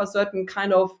have a certain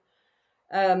kind of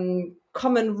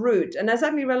common root. And I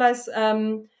suddenly realized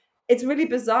it's really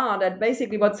bizarre that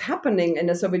basically what's happening in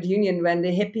the Soviet Union when the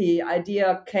hippie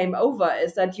idea came over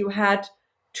is that you had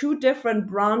two different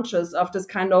branches of this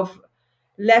kind of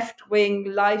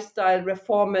left-wing lifestyle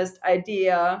reformist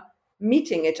idea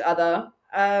meeting each other,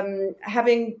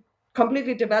 having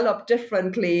completely developed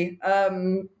differently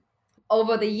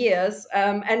over the years,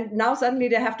 and now suddenly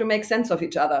they have to make sense of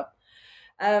each other.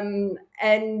 And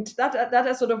that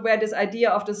is sort of where this idea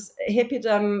of this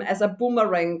hippiedom as a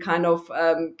boomerang kind of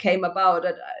came about.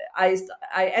 That I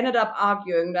ended up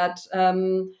arguing that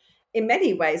in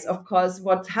many ways, of course,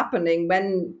 what's happening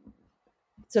when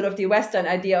sort of the Western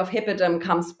idea of hippiedom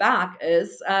comes back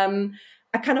is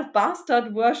a kind of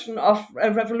bastard version of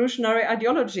a revolutionary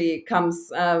ideology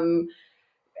comes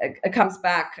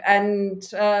back, and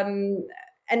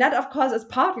that, of course, is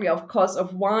partly, of course,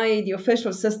 of why the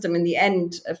official system in the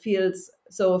end feels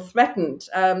so threatened.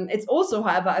 It's also,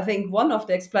 however, I think one of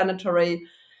the explanatory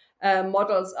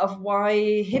models of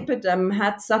why hippiedom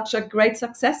had such a great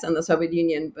success in the Soviet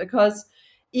Union, because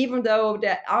even though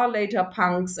there are later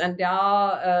punks and there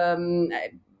are, and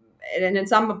in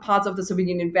some parts of the Soviet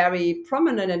Union, very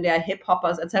prominent, and there are hip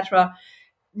hoppers, etc.,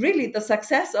 really the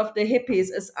success of the hippies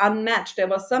is unmatched. There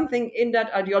was something in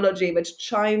that ideology which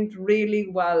chimed really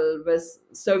well with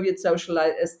Soviet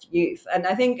socialist youth. And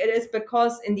I think it is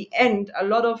because in the end, a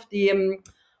lot of the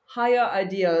higher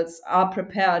ideals are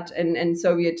prepared in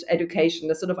Soviet education.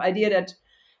 The sort of idea that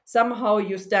somehow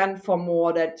you stand for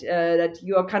more, that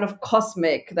you are kind of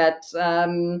cosmic, that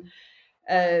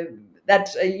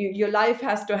your life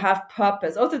has to have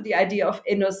purpose. Also, the idea of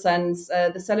innocence,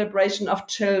 the celebration of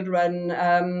children.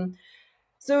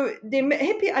 So the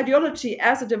hippie ideology,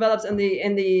 as it develops in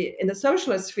the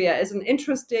socialist sphere, is an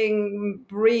interesting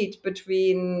breed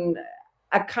between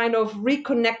a kind of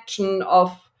reconnection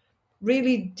of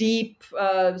really deep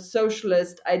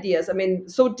socialist ideas. I mean,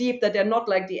 so deep that they're not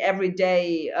like the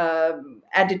everyday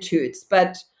attitudes,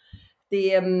 but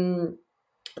the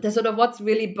sort of what's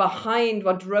really behind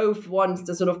what drove once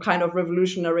the sort of kind of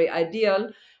revolutionary ideal,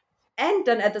 and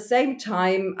then at the same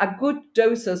time a good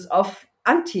doses of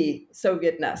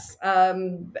anti-Sovietness.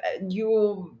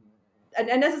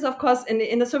 And this is, of course,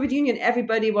 in the Soviet Union,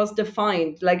 everybody was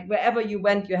defined. Like wherever you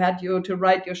went, you had to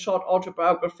write your short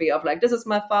autobiography of like, this is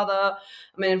my father.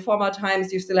 I mean, in former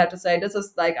times, you still had to say, this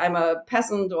is like, I'm a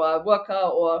peasant or a worker,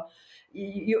 or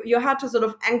you had to sort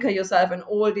of anchor yourself in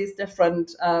all these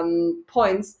different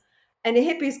points. And the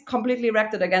hippies completely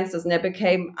acted against this, and they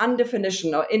became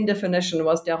undefinition or indefinition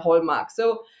was their hallmark.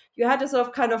 So you had this sort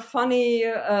of kind of funny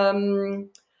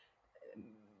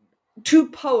two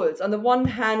poles. On the one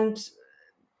hand,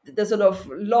 the sort of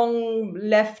long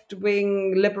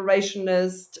left-wing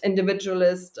liberationist,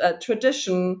 individualist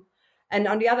tradition, and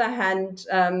on the other hand,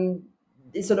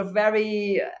 the sort of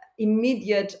very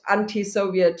immediate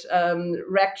anti-Soviet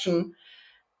reaction.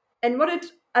 And what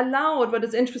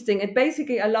is interesting, it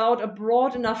basically allowed a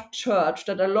broad enough church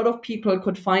that a lot of people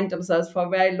could find themselves for a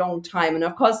very long time. And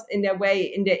of course, in their way,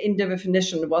 in their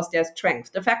indefinition was their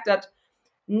strength. The fact that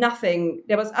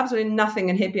there was absolutely nothing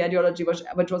in hippie ideology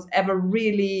which was ever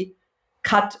really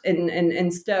cut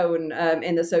in stone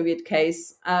in the Soviet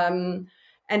case. And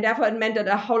therefore it meant that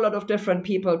a whole lot of different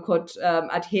people could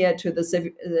adhere to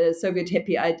the Soviet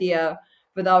hippie idea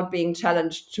without being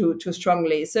challenged too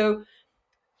strongly. So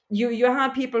you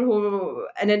had people who,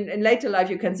 and in later life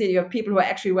you can see you have people who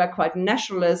actually were quite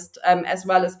nationalist, as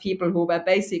well as people who were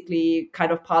basically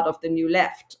kind of part of the new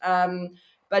left.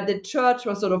 But the church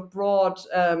was sort of broad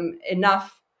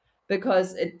enough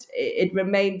because it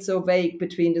remained so vague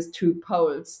between these two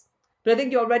poles. But I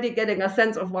think you're already getting a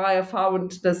sense of why I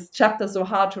found this chapter so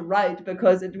hard to write,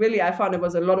 because I found it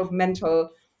was a lot of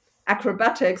mental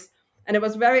acrobatics. And it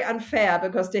was very unfair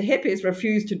because the hippies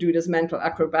refused to do this mental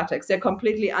acrobatics. They're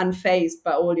completely unfazed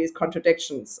by all these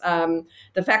contradictions.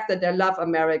 The fact that they love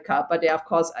America, but they're, of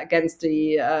course, against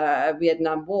the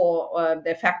Vietnam War.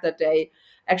 The fact that they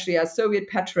actually are Soviet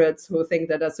patriots who think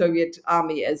that a Soviet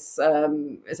army is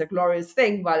a glorious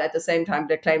thing, while at the same time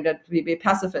they claim that we be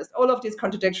pacifist. All of these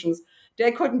contradictions,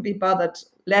 they couldn't be bothered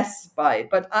less by.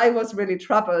 But I was really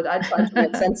troubled. I tried to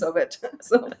make sense of it.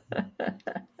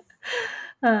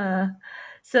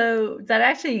 So that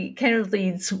actually kind of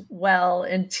leads well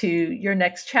into your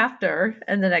next chapter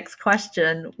and the next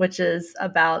question, which is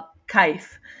about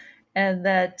kaif, and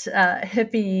that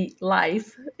hippie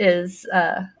life is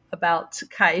about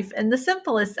kaif. And the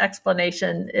simplest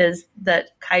explanation is that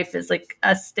kaif is like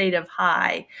a state of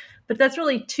high, but that's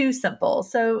really too simple.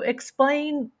 So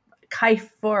explain kaif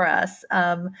for us,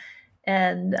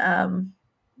 and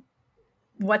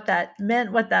what that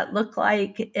meant, what that looked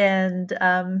like, and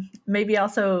maybe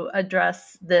also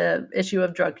address the issue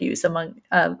of drug use among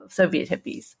Soviet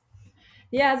hippies.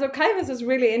 Yeah, so Kaifes is a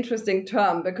really interesting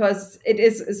term because it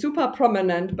is super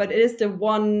prominent, but it is the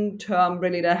one term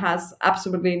really that has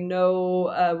absolutely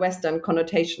no Western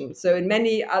connotation. So in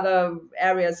many other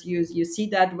areas, you see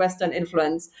that Western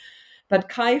influence, but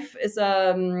Kaif is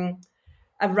a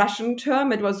Russian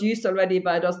term. It was used already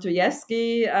by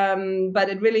Dostoevsky, but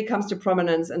it really comes to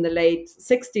prominence in the late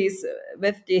 60s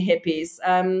with the hippies.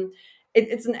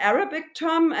 It's an Arabic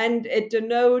term, and it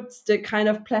denotes the kind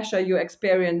of pleasure you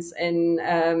experience in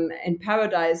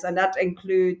paradise, and that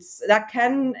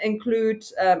can include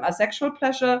a sexual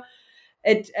pleasure.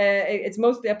 It's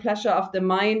mostly a pleasure of the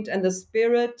mind and the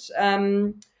spirit.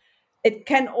 It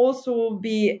can also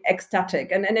be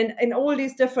ecstatic, and in all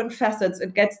these different facets,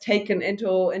 it gets taken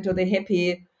into the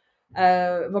hippie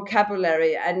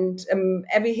vocabulary, and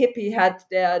every hippie had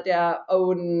their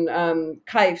own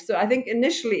kaif. So I think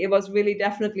initially it was really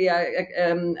definitely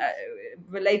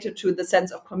related to the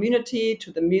sense of community, to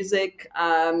the music,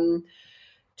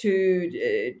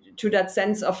 to that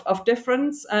sense of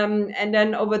difference, and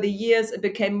then over the years it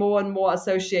became more and more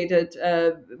associated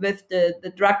with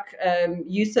the drug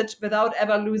usage without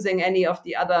ever losing any of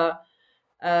the other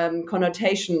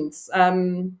connotations.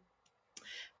 And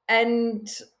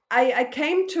I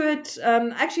came to it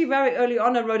actually very early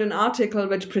on. I wrote an article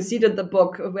which preceded the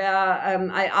book where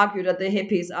I argued that the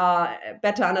hippies are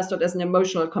better understood as an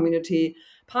emotional community,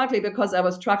 partly because I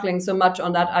was struggling so much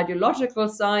on that ideological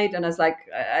side. And I was like,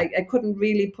 I couldn't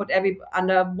really put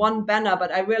under one banner,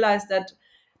 but I realized that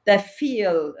the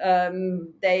feel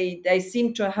they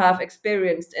seem to have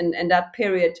experienced in that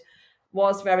period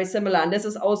was very similar. And this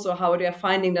is also how they're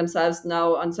finding themselves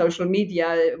now on social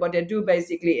media. What they do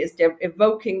basically is they're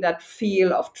evoking that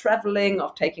feel of traveling,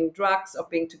 of taking drugs, of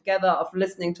being together, of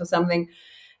listening to something.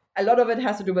 A lot of it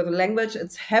has to do with the language.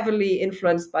 It's heavily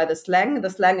influenced by the slang. The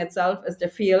slang itself is the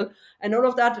feel. And all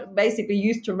of that basically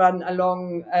used to run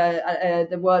along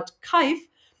the word kaif,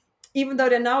 even though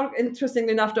they now,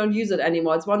 interestingly enough, don't use it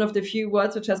anymore. It's one of the few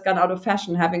words which has gone out of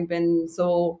fashion, having been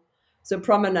so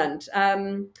prominent.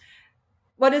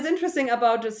 What is interesting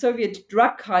about the Soviet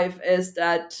drug kaif is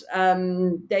that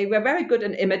they were very good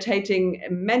in imitating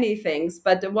many things,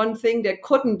 but the one thing they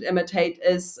couldn't imitate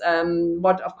is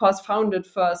what, of course, founded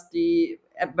first the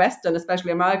Western,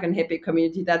 especially American hippie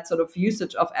community, that sort of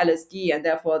usage of LSD, and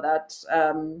therefore that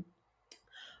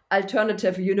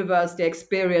alternative universe they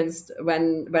experienced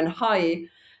when high.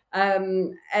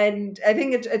 And I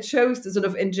think it shows the sort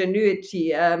of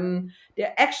ingenuity.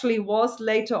 There actually was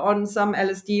later on some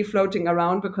LSD floating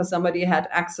around because somebody had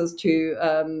access to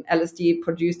LSD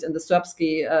produced in the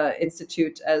Serbsky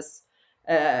Institute as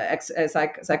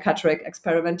psychiatric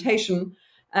experimentation.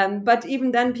 But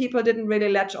even then, people didn't really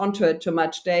latch onto it too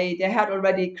much. They had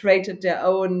already created their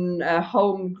own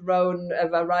homegrown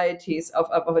varieties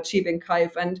of achieving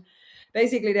kaif. And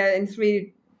basically, they're in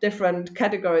three different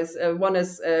categories. One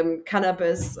is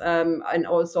cannabis in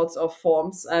all sorts of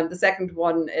forms. The second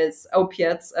one is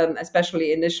opiates,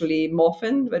 especially initially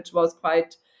morphine, which was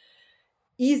quite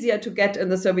easier to get in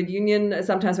the Soviet Union,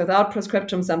 sometimes without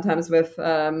prescription, sometimes with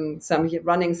some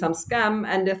scam.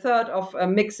 And the third of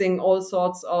mixing all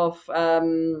sorts of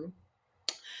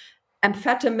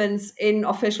amphetamines in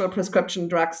official prescription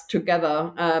drugs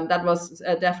together. That was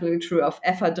definitely true of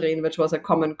ephedrine, which was a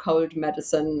common cold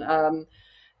medicine,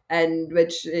 and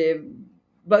which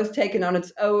both taken on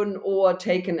its own or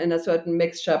taken in a certain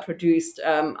mixture produced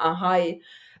a high.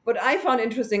 What I found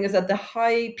interesting is that the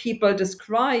high people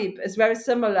describe is very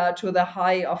similar to the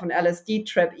high of an LSD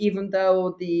trip, even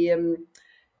though the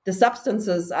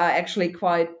substances are actually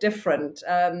quite different.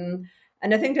 And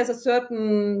I think there's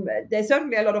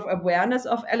certainly a lot of awareness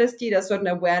of LSD. There's certain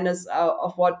awareness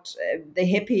of what the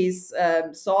hippies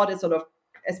saw, this sort of,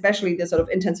 especially the sort of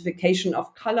intensification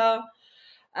of color.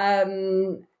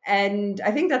 And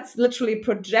I think that's literally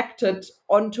projected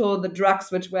onto the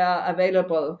drugs which were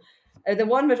available. The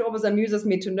one which always amuses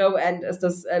me to no end is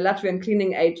this Latvian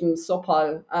cleaning agent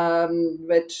Sopal,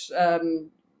 which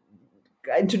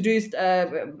introduced,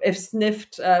 if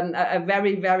sniffed, a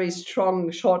very, very strong,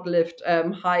 short-lived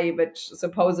high, which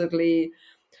supposedly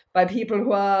by people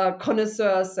who are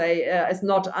connoisseurs say is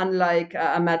not unlike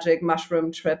a magic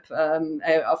mushroom trip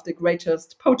of the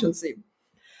greatest potency.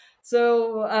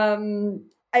 So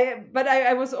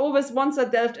I was always, once I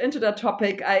delved into that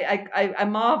topic, I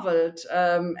marveled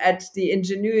at the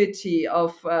ingenuity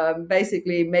of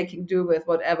basically making do with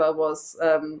whatever was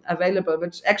available,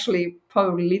 which actually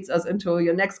probably leads us into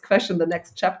your next question, the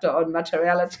next chapter on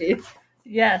materiality.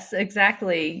 Yes,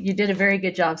 exactly. You did a very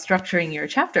good job structuring your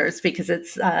chapters because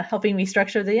it's helping me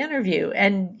structure the interview.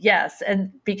 And yes,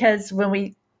 and because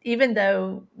even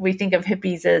though we think of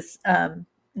hippies as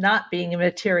not being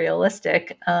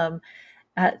materialistic,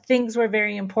 things were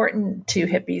very important to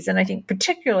hippies. And I think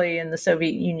particularly in the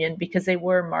Soviet Union, because they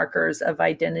were markers of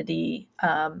identity,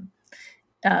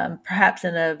 perhaps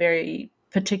in a very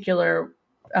particular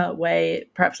way,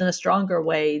 perhaps in a stronger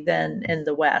way than in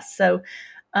the West. So,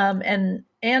 and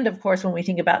of course, when we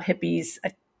think about hippies,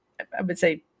 I would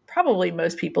say probably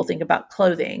most people think about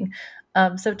clothing.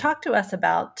 So, talk to us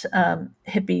about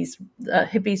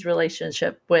hippies'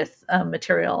 relationship with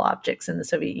material objects in the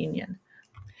Soviet Union.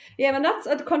 Yeah, and that's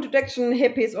a contradiction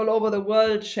hippies all over the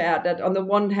world shared. That on the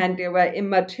one hand, they were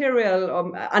immaterial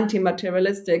or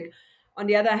anti-materialistic. On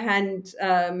the other hand,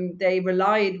 they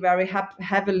relied very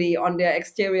heavily on their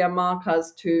exterior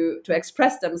markers to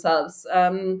express themselves.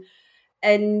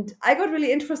 And I got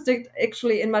really interested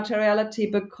actually in materiality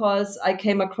because I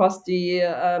came across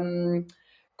the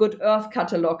Good Earth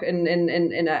catalog in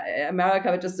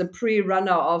America, which is the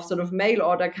pre-runner of sort of mail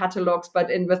order catalogs, but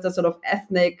in with the sort of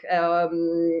ethnic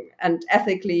and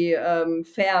ethically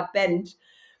fair bent.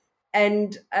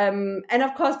 And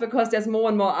of course, because there's more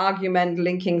and more argument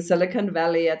linking Silicon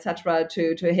Valley, etc.,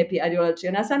 to hippie ideology,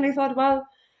 and I suddenly thought, well,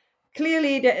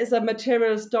 clearly there is a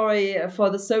material story for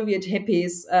the Soviet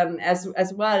hippies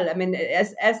as well. I mean,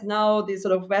 as now these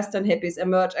sort of Western hippies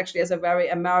emerge actually as a very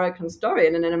American story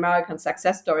and an American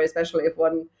success story, especially if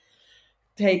one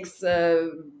takes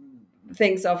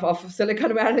things of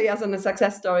Silicon Valley as a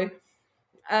success story.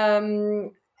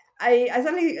 I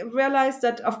suddenly realized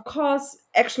that, of course,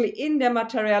 actually in their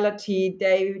materiality,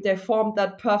 they formed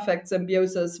that perfect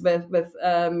symbiosis with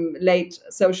late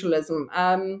socialism.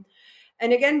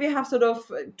 And again, we have sort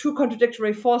of two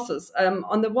contradictory forces.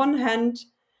 On the one hand,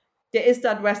 there is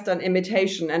that Western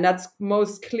imitation, and that's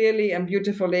most clearly and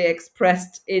beautifully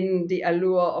expressed in the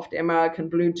allure of the American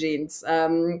blue jeans,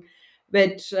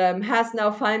 which has now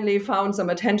finally found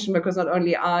some attention because not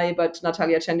only I, but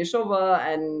Natalia Chernyshova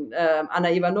and Anna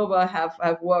Ivanova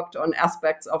have worked on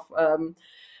aspects of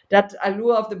that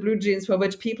allure of the blue jeans for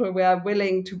which people were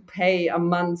willing to pay a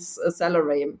month's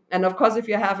salary. And of course, if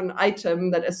you have an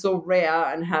item that is so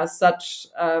rare and has such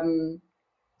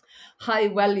high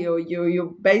value,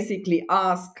 you basically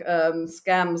ask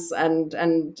scams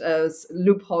and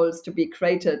loopholes to be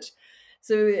created.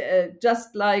 So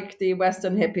just like the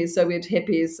Western hippies, Soviet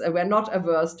hippies were not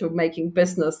averse to making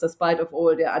business despite of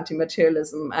all their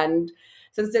anti-materialism. And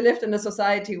since they lived in a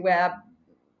society where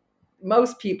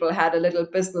most people had a little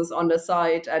business on the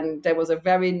side and there was a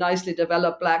very nicely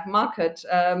developed black market,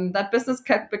 that business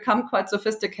can become quite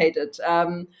sophisticated.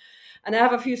 And I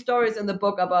have a few stories in the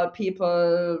book about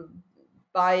people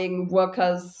buying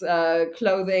workers'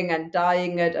 clothing and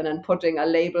dyeing it and then putting a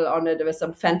label on it with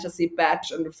some fantasy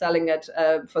badge and selling it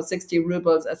for 60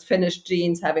 rubles as finished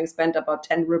jeans, having spent about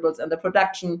 10 rubles in the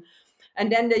production. And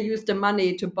then they use the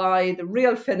money to buy the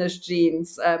real finished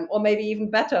jeans, or maybe even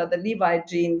better, the Levi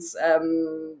jeans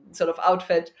sort of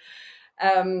outfit.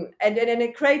 And then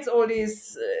it creates all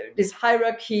these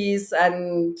hierarchies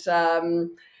and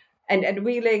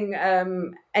wheeling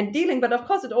and dealing, but of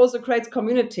course it also creates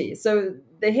community. So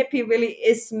the hippie really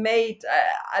is made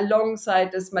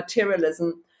alongside this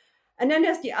materialism. And then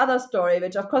there's the other story,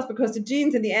 which of course, because the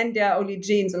jeans in the end, they're only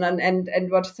jeans,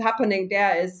 and what's happening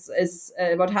there is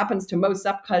what happens to most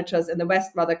subcultures in the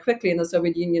West rather quickly, in the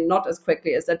Soviet Union not as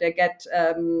quickly, is that they get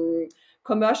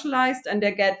commercialized and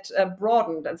they get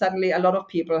broadened, and suddenly a lot of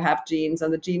people have jeans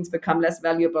and the jeans become less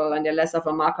valuable and they're less of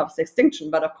a mark of distinction.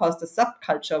 But of course the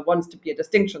subculture wants to be a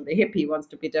distinction, the hippie wants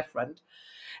to be different.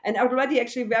 And already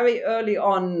actually very early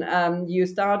on you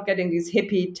start getting these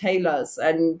hippie tailors.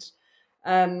 And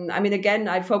I mean, again,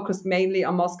 I focused mainly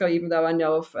on Moscow, even though I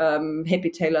know of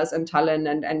hippie tailors in Tallinn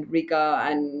and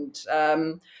Riga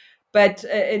but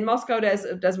in Moscow,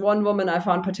 there's one woman I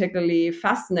found particularly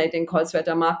fascinating called Sveta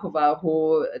Markova,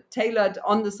 who tailored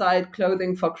on-the-side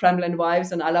clothing for Kremlin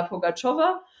wives and Alla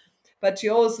Pugacheva. But she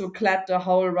also clad the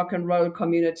whole rock and roll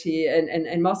community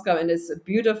in Moscow in this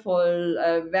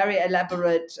beautiful, very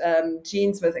elaborate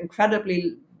jeans with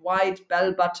incredibly wide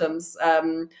bell bottoms.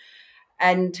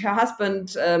 And her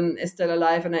husband is still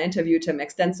alive, and I interviewed him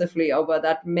extensively over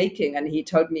that making. And he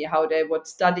told me how they would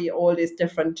study all these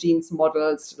different jeans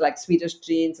models, like Swedish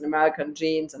jeans and American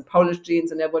jeans and Polish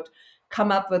jeans, and they would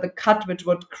come up with a cut which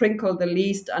would crinkle the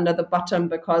least under the bottom,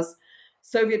 because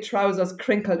Soviet trousers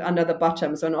crinkled under the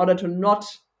bottom. So in order to not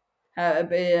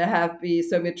have the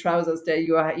Soviet trousers there.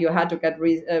 You had to get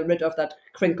rid of that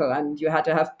crinkle, and you had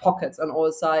to have pockets on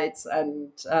all sides, and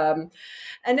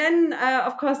then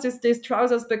of course these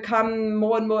trousers become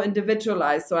more and more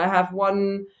individualized. So I have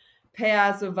one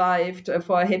pair survived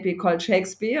for a hippie called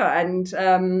Shakespeare, and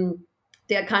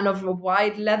they're kind of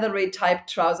wide leathery type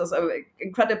trousers,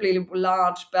 incredibly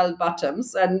large bell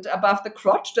bottoms, and above the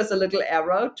crotch there's a little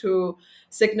arrow to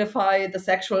signify the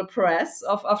sexual prowess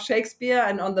of Shakespeare,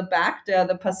 and on the back there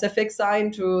the Pacific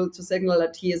sign to signal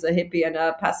that he is a hippie and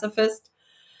a pacifist.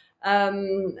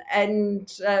 And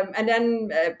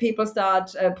then people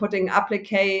start putting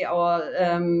applique or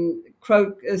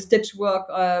stitch work,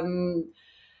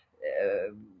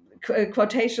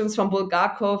 quotations from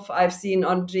Bulgakov I've seen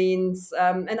on jeans,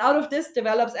 and out of this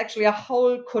develops actually a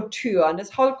whole couture, and this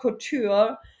whole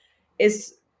couture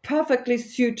is perfectly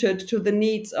suited to the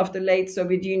needs of the late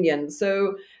Soviet Union.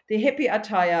 So the hippie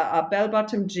attire are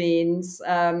bell-bottom jeans,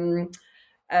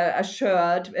 a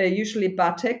shirt, usually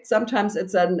batik. Sometimes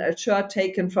it's a shirt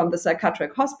taken from the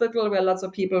psychiatric hospital where lots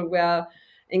of people were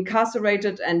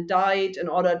incarcerated and died in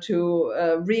order to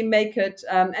remake it.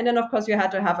 And then, of course, you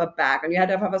had to have a bag, and you had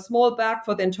to have a small bag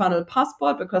for the internal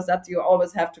passport, because that you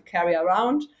always have to carry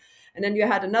around. And then you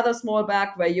had another small bag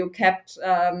where you kept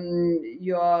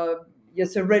your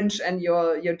syringe and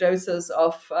your doses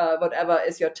of whatever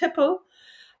is your tipple.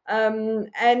 And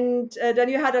then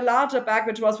you had a larger bag,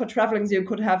 which was for traveling, so you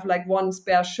could have like one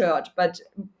spare shirt. But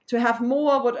to have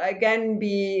more would again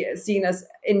be seen as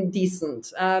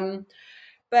indecent.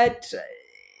 But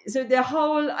so the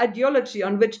whole ideology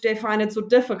on which they find it so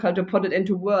difficult to put it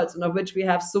into words, and of which we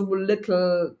have so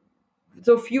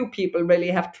few people really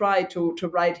have tried to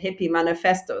write hippie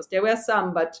manifestos. There were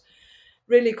some, but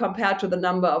really compared to the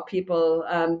number of people,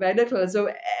 very little.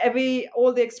 So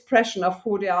all the expression of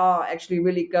who they are actually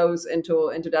really goes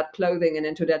into that clothing and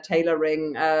into their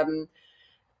tailoring.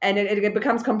 And it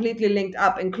becomes completely linked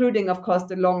up, including, of course,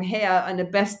 the long hair. And the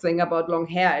best thing about long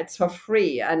hair, it's for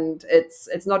free. And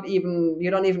it's not even, you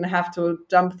don't even have to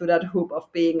jump through that hoop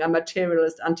of being a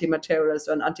materialist, anti-materialist,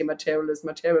 or an anti-materialist,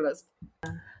 materialist.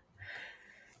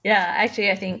 Yeah, actually,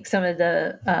 I think some of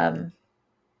the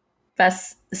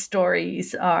best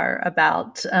stories are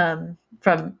about,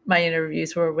 from my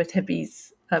interviews were with hippies,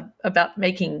 about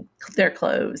making their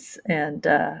clothes and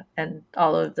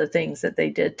all of the things that they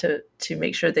did to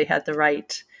make sure they had the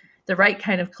right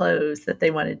kind of clothes that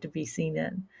they wanted to be seen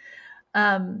in.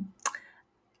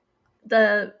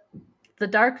 The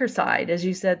darker side, as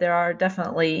you said, there are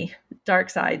definitely dark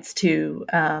sides to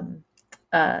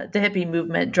the hippie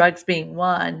movement, drugs being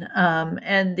one,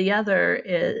 and the other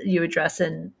you address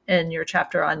in your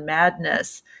chapter on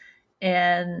madness.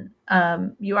 And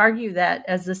you argue that,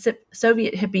 as the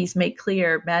Soviet hippies make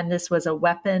clear, madness was a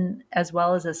weapon as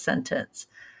well as a sentence.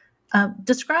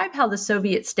 Describe how the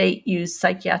Soviet state used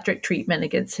psychiatric treatment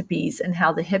against hippies, and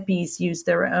how the hippies used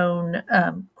their own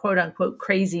quote unquote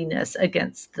craziness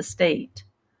against the state.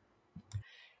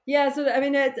 Yeah, so I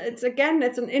mean, it's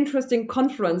an interesting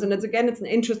confluence, and it's an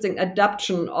interesting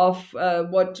adaptation of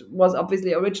what was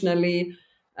obviously originally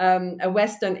a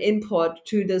Western import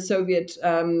to the Soviet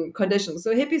conditions.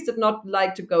 So hippies did not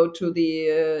like to go to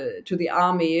the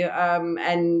army,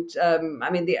 and I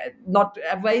mean, not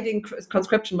avoiding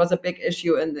conscription was a big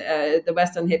issue in the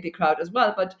Western hippie crowd as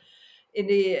well. But in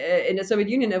the Soviet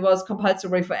Union, it was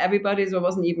compulsory for everybody, so it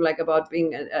wasn't even like about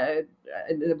being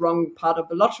in the wrong part of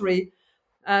the lottery.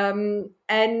 And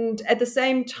at the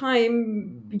same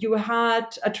time, you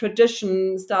had a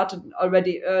tradition started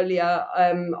already earlier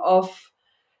of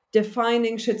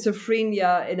defining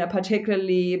schizophrenia in a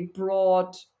particularly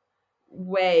broad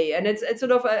way. And it's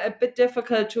sort of a bit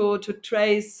difficult to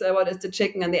trace what is the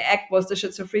chicken and the egg. Was the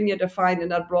schizophrenia defined in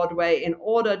that broad way in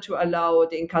order to allow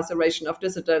the incarceration of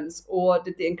dissidents, or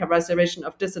did the incarceration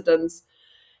of dissidents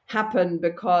happen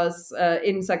because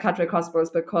in psychiatric hospitals,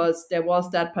 because there was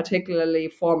that particularly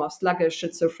form of sluggish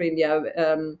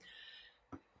schizophrenia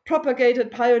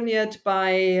pioneered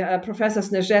by Professor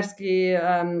Sniezhevsky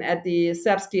at the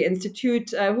Serbsky Institute,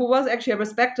 who was actually a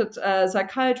respected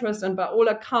psychiatrist, and by all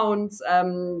accounts, there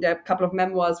are a couple of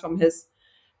memoirs from his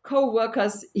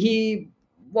co-workers. He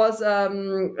was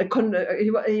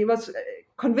he was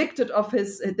convicted of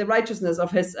the righteousness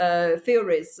of his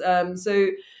theories.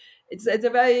 So it's a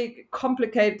very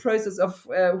complicated process of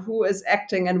who is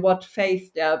acting and what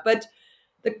faith there. But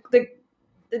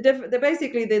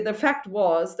basically the fact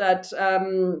was that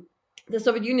the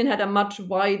Soviet Union had a much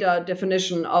wider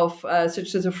definition of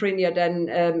schizophrenia than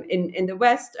in the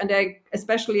West, and they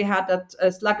especially had that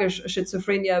sluggish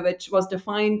schizophrenia, which was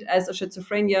defined as a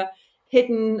schizophrenia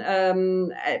hidden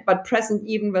but present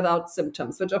even without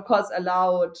symptoms, which of course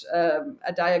allowed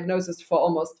a diagnosis for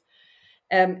almost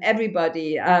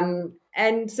everybody.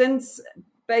 And since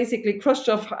basically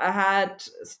Khrushchev had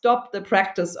stopped the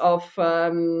practice of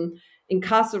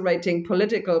incarcerating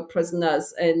political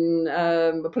prisoners and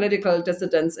political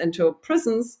dissidents into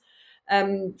prisons,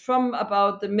 from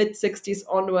about the mid-60s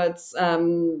onwards,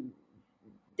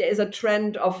 there is a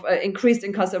trend of increased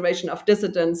incarceration of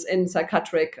dissidents in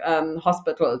psychiatric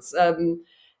hospitals.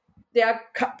 There are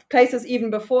cases even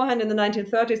beforehand in the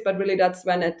 1930s, but really that's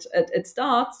when it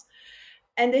starts.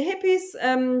 And the hippies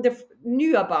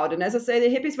knew about it. And as I say,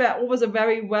 the hippies were always a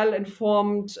very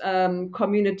well-informed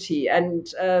community. And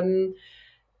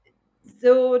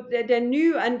so they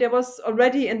knew, and there was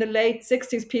already in the late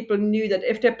 60s, people knew that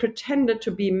if they pretended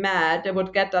to be mad, they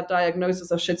would get that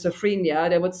diagnosis of schizophrenia.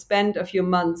 They would spend a few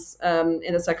months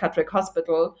in a psychiatric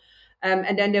hospital,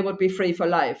 and then they would be free for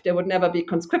life. They would never be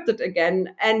conscripted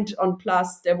again. And on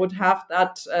plus, they would have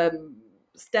that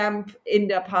stamp in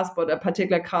their passport, a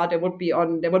particular card they would be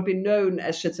known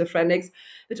as schizophrenics,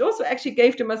 which also actually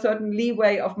gave them a certain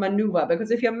leeway of maneuver,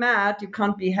 because if you're mad, you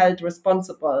can't be held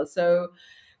responsible. So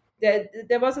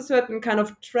there was a certain kind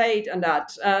of trade on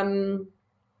that.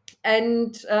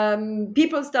 And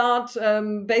people start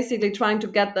basically trying to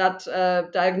get that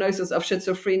diagnosis of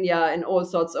schizophrenia in all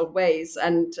sorts of ways.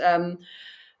 And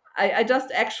I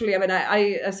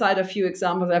cite a few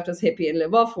examples. I have this hippie in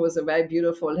Lvov who was a very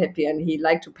beautiful hippie, and he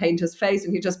liked to paint his face,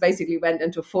 and he just basically went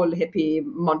into full hippie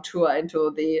monture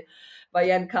into the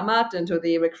Voyenkomat, into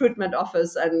the recruitment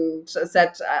office, and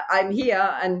said, "I'm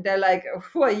here." And they're like,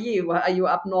 "Who are you? Are you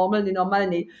abnormal?"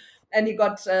 And he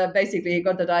got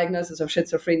the diagnosis of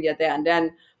schizophrenia there and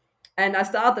then. And I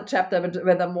start the chapter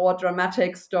with a more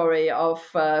dramatic story of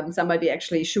somebody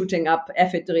actually shooting up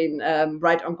ephedrine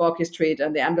right on Gorky Street,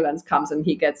 and the ambulance comes and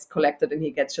he gets collected and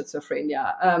he gets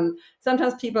schizophrenia.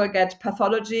 Sometimes people get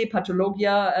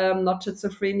pathologia, not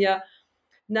schizophrenia.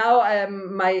 Now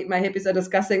my hippies are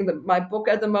discussing my book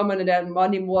at the moment, and there are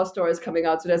many more stories coming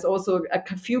out. So there's also a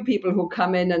few people who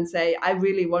come in and say, "I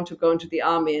really want to go into the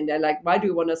army." And they're like, "Why do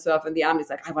you want to serve in the army?" It's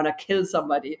like, "I want to kill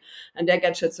somebody." And they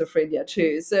get schizophrenia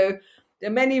too. So there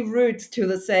are many routes to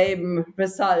the same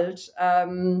result.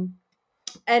 And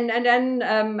then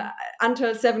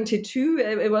until 72,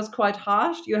 it was quite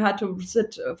harsh. You had to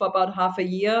sit for about half a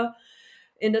year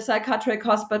in the psychiatric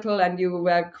hospital, and you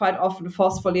were quite often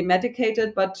forcefully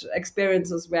medicated, but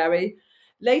experiences vary.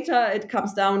 Later, it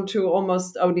comes down to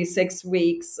almost only 6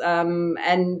 weeks. Really,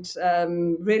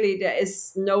 there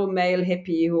is almost no male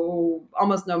hippie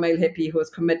who is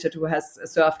committed, who has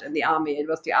served in the army. It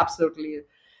was the absolutely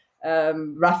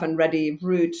rough and ready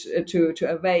route to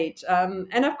evade.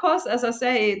 And of course, as I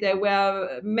say, there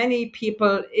were many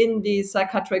people in these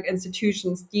psychiatric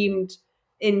institutions deemed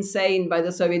insane by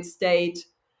the Soviet state,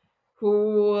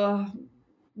 who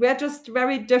were just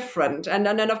very different. And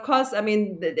then, of course, I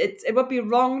mean, it would be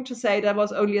wrong to say that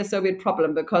was only a Soviet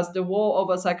problem, because the war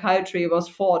over psychiatry was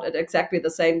fought at exactly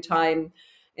the same time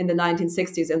in the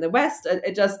 1960s in the West.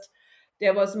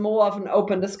 There was more of an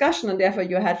open discussion, and therefore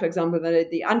you had, for example,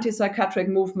 the anti-psychiatric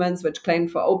movements, which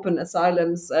claimed for open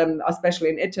asylums, especially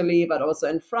in Italy, but also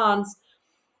in France.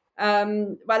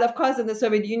 While, of course, in the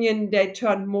Soviet Union, they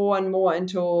turned more and more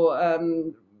into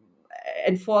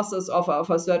enforcers of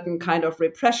a certain kind of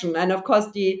repression. And of course,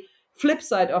 the flip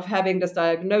side of having this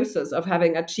diagnosis, of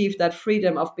having achieved that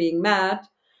freedom of being mad,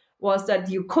 was that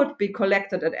you could be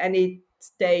collected at any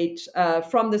state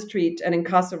from the street and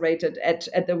incarcerated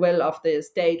at the will of the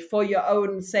state for your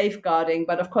own safeguarding.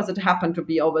 But of course, it happened to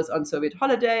be always on Soviet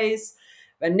holidays,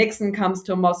 when Nixon comes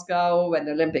to Moscow, when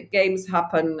the Olympic Games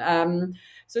happen.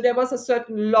 So there was a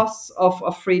certain loss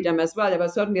of freedom as well. There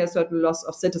was certainly a certain loss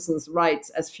of citizens' rights,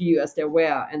 as few as there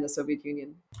were in the Soviet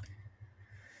Union.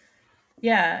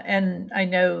 Yeah, and I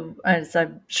know, as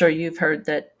I'm sure you've heard,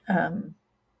 that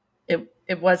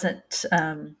it wasn't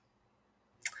a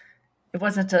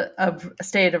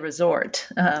stay at a resort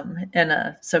in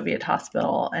a Soviet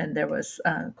hospital, and there was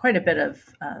quite a bit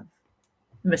of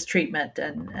mistreatment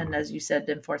and, as you said,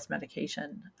 enforced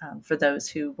medication for those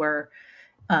who were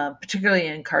particularly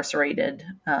incarcerated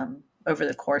over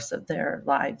the course of their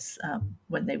lives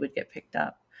when they would get picked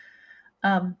up.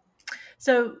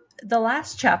 So the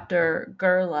last chapter,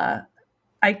 Gerla,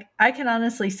 I can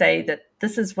honestly say that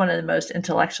this is one of the most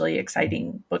intellectually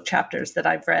exciting book chapters that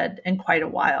I've read in quite a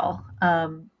while.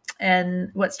 And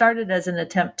what started as an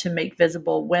attempt to make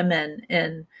visible women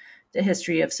in the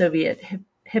history of Soviet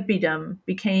hippiedom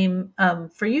became,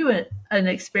 for you, an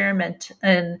experiment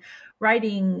in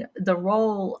writing the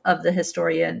role of the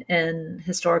historian in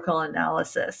historical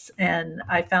analysis. And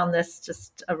I found this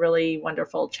just a really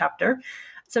wonderful chapter.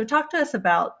 So talk to us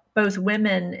about both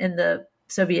women in the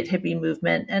Soviet hippie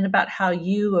movement and about how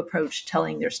you approach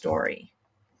telling their story.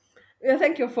 Yeah,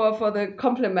 thank you for the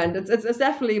compliment. It's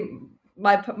definitely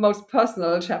my most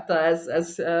personal chapter,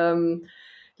 as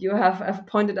you have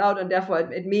pointed out, and therefore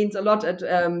it means a lot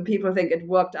that people think it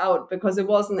worked out, because it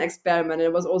was an experiment.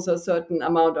 It was also a certain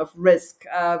amount of risk,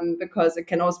 because it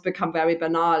can also become very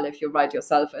banal if you write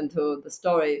yourself into the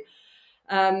story.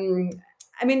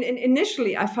 I mean,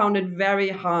 initially, I found it very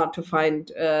hard to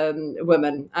find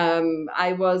women.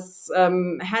 I was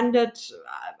handed,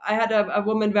 I had a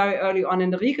woman very early on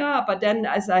in Riga, but then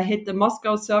as I hit the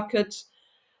Moscow circuit,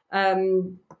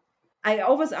 I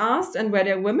always asked, and were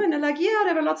there women? And like, yeah,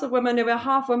 there were lots of women. There were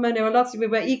half women. There were lots. We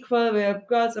were equal. We were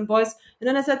girls and boys. And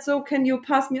then I said, so can you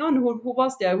pass me on? Who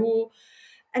was there?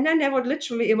 And then it would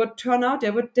turn out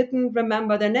didn't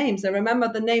remember their names. They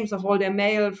remembered the names of all their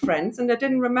male friends, and they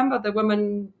didn't remember the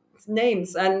women's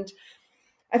names. And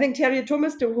I think Terje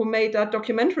Tomisto, who made that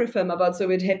documentary film about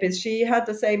Soviet hippies, she had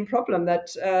the same problem, that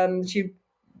she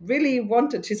really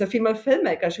wanted, she's a female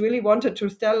filmmaker, she really wanted to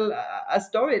tell a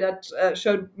story that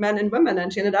showed men and women,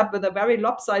 and she ended up with a very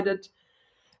lopsided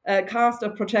cast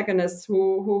of protagonists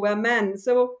who were men.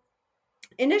 So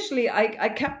initially I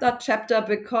kept that chapter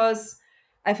because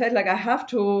I felt like I have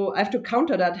to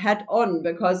counter that head on,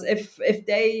 because if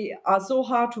they are so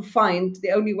hard to find,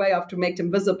 the only way I have to make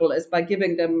them visible is by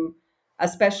giving them a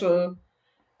special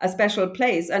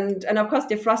place. And of course,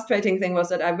 the frustrating thing was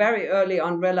that I very early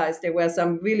on realized there were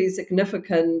some really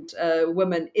significant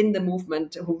women in the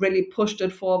movement who really pushed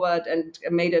it forward and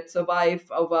made it survive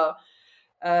over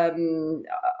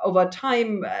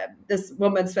time. This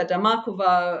woman, Sveta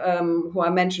Markova, who I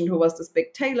mentioned, who was this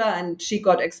big tailor, and she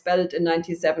got expelled in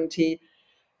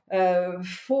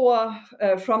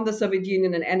 1974 from the Soviet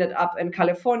Union and ended up in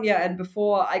California. And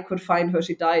before I could find her,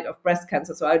 she died of breast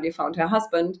cancer, so I only found her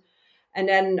husband. And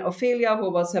then Ophelia,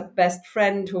 who was her best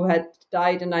friend, who had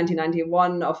died in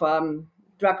 1991 of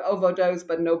drug overdose,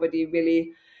 but nobody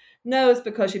really knows,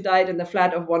 because she died in the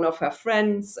flat of one of her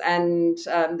friends, and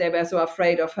they were so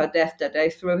afraid of her death that they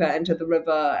threw her into the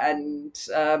river and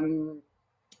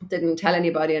didn't tell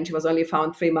anybody, and she was only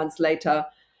found 3 months later.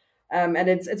 And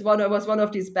it was one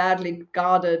of these badly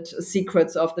guarded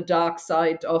secrets of the dark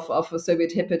side of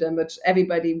Soviet hippiedom, which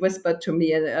everybody whispered to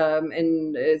me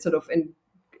in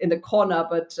the corner,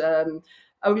 but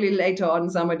only later on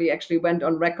somebody actually went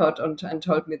on record and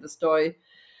told me the story.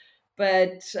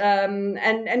 But and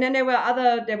then there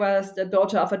was the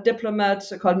daughter of a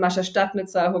diplomat called Masha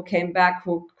Stadnitzer, who came back,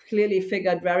 who clearly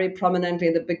figured very prominently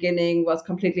in the beginning, was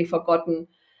completely forgotten.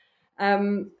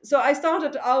 So I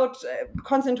started out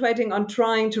concentrating on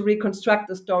trying to reconstruct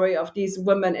the story of these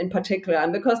women in particular.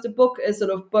 And because the book is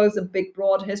sort of both a big,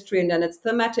 broad history and then it's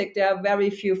thematic, there are very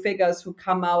few figures who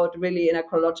come out really in a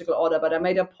chronological order. But I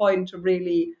made a point to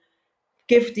really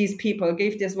give these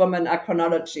women a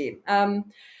chronology.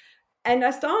 And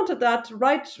I started that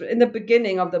right in the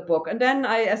beginning of the book. And then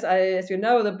as you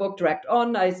know, the book dragged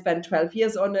on. I spent 12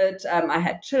 years on it. I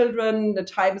had children. The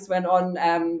times went on.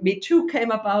 Me Too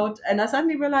came about. And I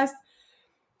suddenly realized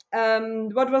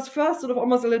what was first sort of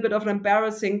almost a little bit of an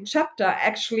embarrassing chapter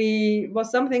actually was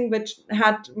something which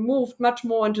had moved much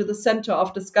more into the center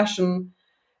of discussion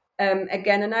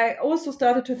again. And I also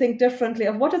started to think differently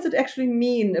of what does it actually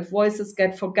mean if voices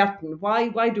get forgotten?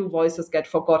 Why do voices get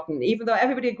forgotten? Even though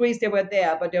everybody agrees they were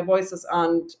there, but their voices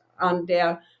aren't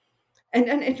there. And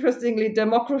then interestingly,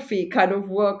 demography kind of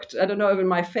worked, I don't know if in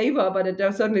my favor, but it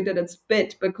certainly did its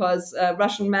bit, because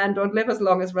Russian men don't live as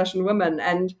long as Russian women.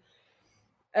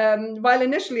 And while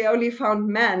initially I only found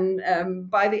men,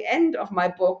 by the end of my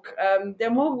book, there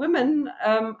are more women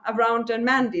around than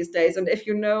men these days. And if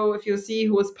you see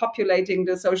who is populating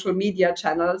the social media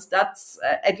channels, that's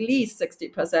at least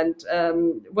 60%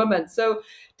 women. So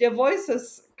their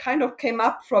voices kind of came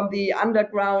up from the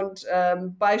underground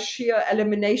by sheer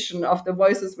elimination of the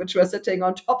voices which were sitting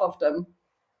on top of them.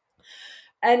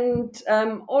 And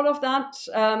all of that,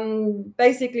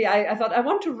 basically, I thought I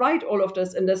want to write all of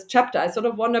this in this chapter. I sort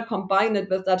of want to combine it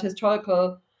with that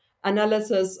historical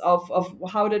analysis of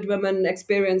how did women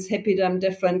experience hippiedom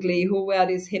differently, who were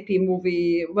these hippie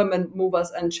women movers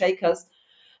and shakers.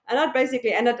 And that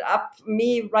basically ended up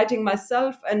me writing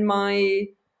myself and my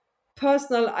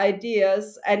personal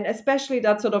ideas, and especially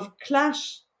that sort of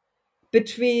clash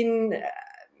between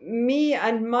me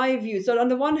and my view. So on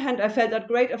the one hand, I felt that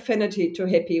great affinity to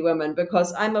hippie women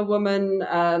because I'm a woman.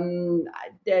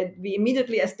 We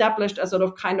immediately established a sort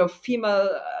of kind of female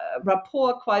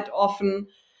rapport quite often.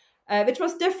 which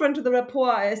was different to the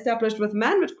rapport I established with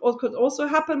men, which could also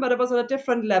happen, but it was on a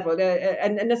different level.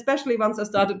 And especially once I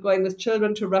started going with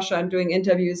children to Russia and doing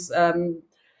interviews,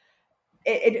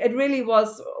 it really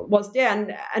was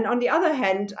there. And on the other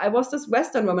hand, I was this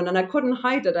Western woman, and I couldn't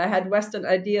hide it. I had Western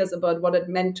ideas about what it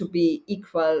meant to be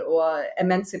equal or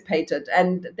emancipated,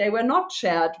 and they were not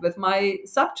shared with my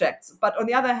subjects. But on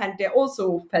the other hand, they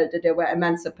also felt that they were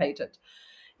emancipated,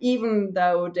 even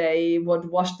though they would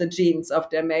wash the jeans of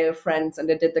their male friends and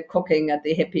they did the cooking at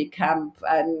the hippie camp.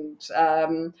 And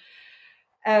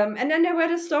then there were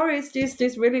the stories,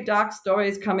 these really dark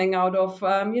stories coming out of,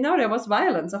 there was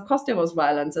violence. Of course, there was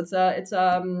violence. It's a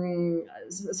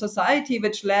society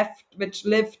which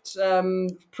lived,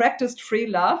 practiced free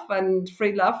love, and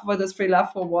free love, what is free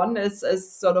love for one is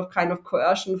sort of kind of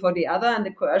coercion for the other. And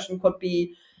the coercion could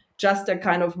be just a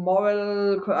kind of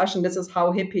moral coercion. This is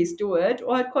how hippies do it,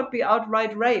 or it could be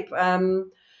outright rape.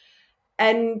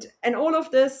 And all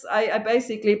of this I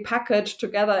basically packaged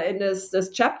together in this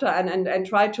chapter and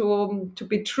try to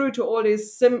be true to all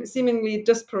these seemingly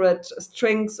disparate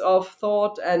strings of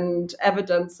thought and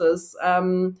evidences,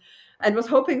 and was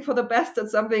hoping for the best, that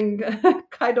something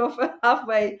kind of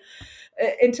halfway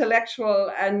intellectual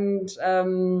and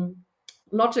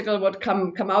logical would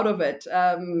come out of it.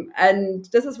 And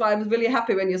this is why I'm really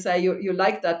happy when you say you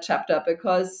like that chapter,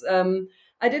 because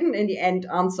I didn't in the end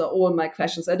answer all my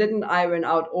questions. I didn't iron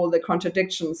out all the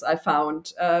contradictions I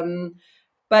found.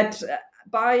 But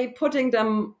by putting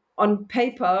them on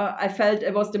paper, I felt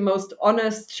it was the most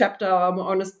honest chapter,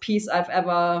 honest piece I've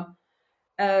ever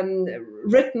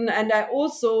written. And I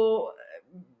also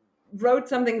wrote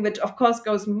something which, of course,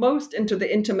 goes most into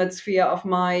the intimate sphere of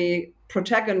my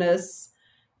protagonists.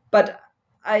 But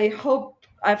I hope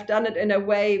I've done it in a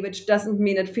way which doesn't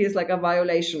mean it feels like a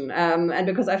violation. And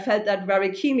because I felt that very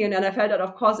keenly, and I felt that,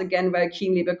 of course, again, very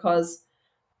keenly because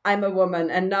I'm a woman,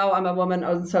 and now I'm a woman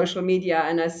on social media,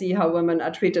 and I see how women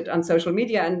are treated on social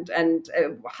media. And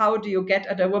how do you get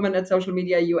at a woman at social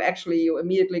media? You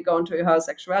immediately go into her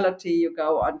sexuality, you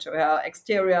go onto her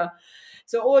exterior.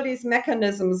 So all these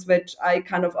mechanisms which I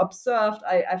kind of observed,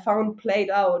 I found played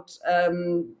out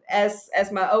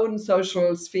as my own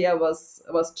social sphere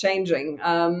was changing.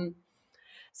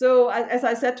 So as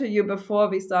I said to you before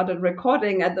we started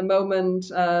recording, at the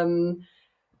moment, a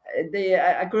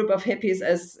group of hippies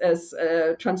is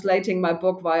translating my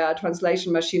book via a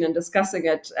translation machine and discussing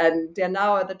it. And they're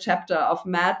now at the chapter of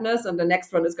madness, and the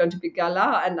next one is going to be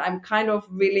Gala. And I'm kind of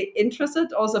really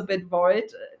interested, also a bit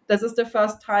worried. This is the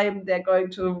first time they're going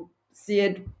to see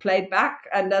it played back.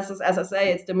 And this is, as I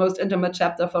say, it's the most intimate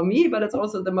chapter for me, but it's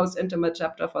also the most intimate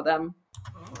chapter for them.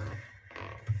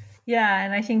 Yeah,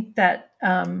 and I think that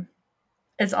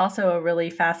it's also a really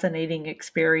fascinating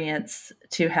experience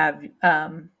to have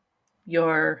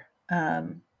your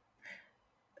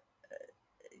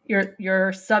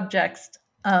subjects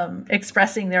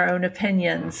expressing their own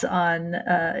opinions on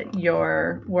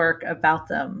your work about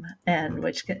them, and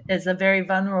which is a very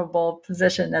vulnerable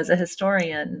position as a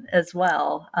historian as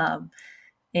well,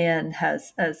 and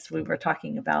as we were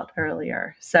talking about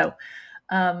earlier. So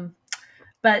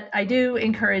but I do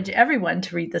encourage everyone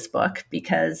to read this book,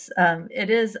 because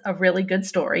it is a really good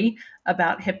story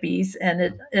about hippies. And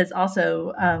it is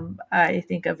also, I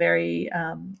think, a very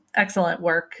excellent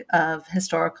work of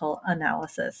historical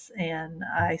analysis. And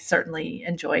I certainly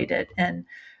enjoyed it. And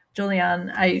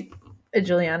Juliana, I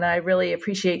really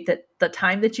appreciate the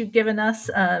time that you've given us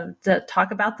to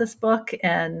talk about this book.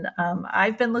 And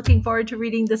I've been looking forward to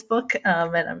reading this book,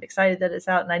 and I'm excited that it's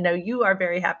out. And I know you are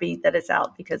very happy that it's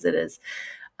out, because it has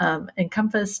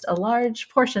encompassed a large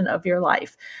portion of your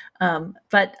life.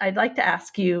 But I'd like to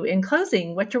ask you, in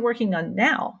closing, what you're working on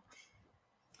now.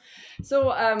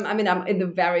 So, I'm in the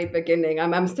very beginning.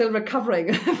 I'm still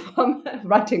recovering from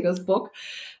writing this book.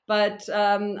 But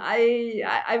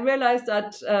I realized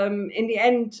that in the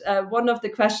end, one of the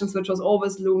questions which was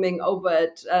always looming over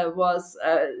it was,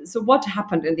 so what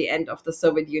happened in the end of the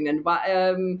Soviet Union?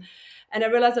 And I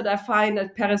realized that I find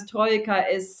that perestroika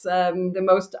is the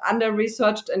most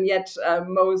under-researched and yet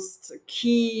most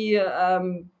key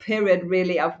period,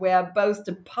 really, of where both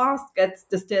the past gets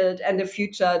distilled and the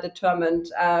future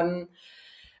determined.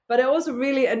 But I also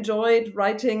really enjoyed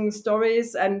writing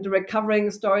stories and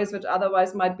recovering stories which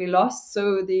otherwise might be lost.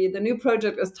 So the new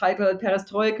project is titled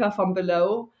Perestroika from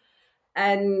Below.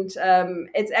 And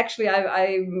it's actually,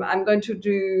 I'm going to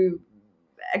do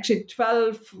actually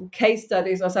 12 case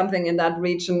studies or something in that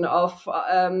region of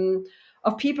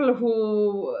people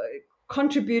who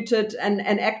contributed and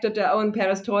enacted their own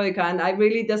perestroika. And I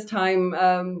really this time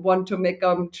want to make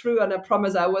true on a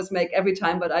promise I always make every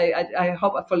time, but I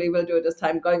hope I fully will do it this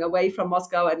time, going away from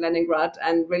Moscow and Leningrad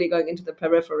and really going into the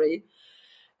periphery.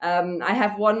 I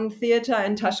have one theater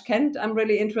in Tashkent I'm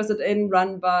really interested in,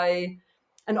 run by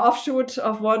an offshoot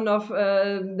of one of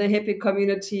the hippie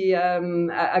community,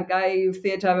 a gay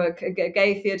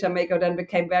theater maker, then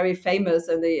became very famous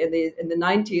in the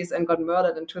 90s and got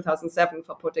murdered in 2007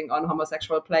 for putting on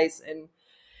homosexual plays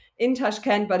in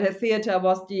Tashkent. But her theater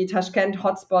was the Tashkent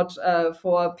hotspot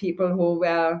for people who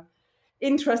were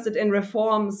interested in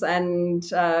reforms and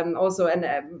also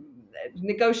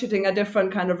negotiating a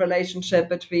different kind of relationship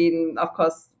between, of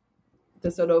course, the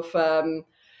sort of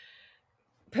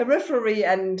periphery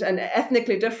and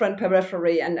ethnically different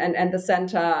periphery and the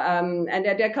center. And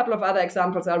there are a couple of other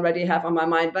examples I already have on my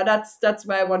mind, but that's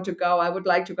where I want to go. I would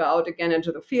like to go out again into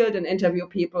the field and interview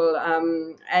people.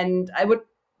 And I would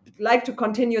like to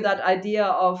continue that idea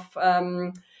of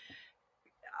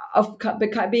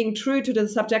being true to the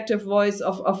subjective voice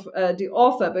of the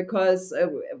author, because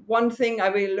one thing I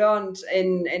really learned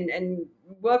in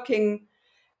working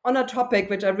on a topic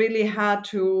which I really had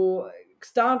to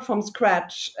start from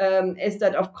scratch is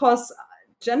that, of course,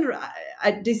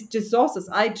 these sources,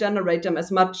 I generate them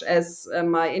as much as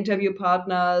my interview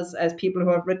partners, as people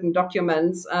who have written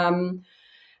documents.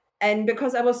 And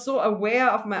because I was so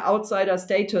aware of my outsider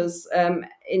status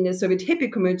in the Soviet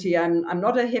hippie community, I'm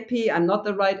not a hippie, I'm not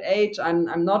the right age, I'm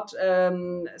not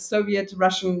Soviet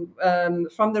Russian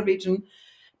from the region.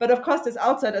 But of course, this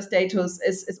outsider status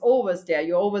is always there.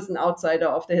 You're always an outsider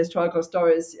of the historical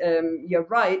stories. You're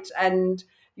right. And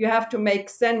you have to make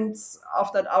sense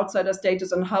of that outsider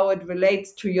status and how it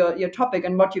relates to your topic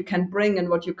and what you can bring and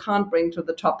what you can't bring to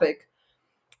the topic.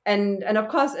 And of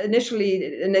course, initially,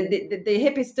 the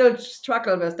hippies still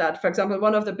struggle with that. For example,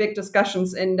 one of the big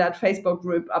discussions in that Facebook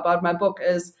group about my book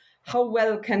is how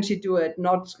well can she do it,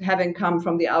 not having come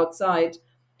from the outside.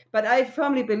 But I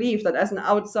firmly believe that as an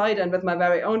outsider and with my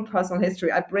very own personal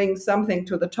history, I bring something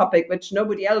to the topic which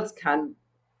nobody else can.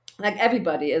 Like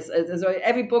everybody is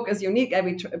every book is unique,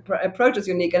 every approach is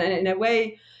unique. And in a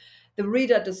way, the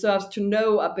reader deserves to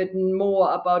know a bit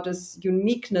more about this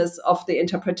uniqueness of the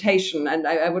interpretation. And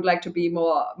I would like to be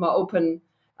more open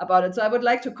about it. So I would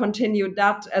like to continue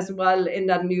that as well in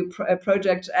that new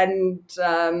project. And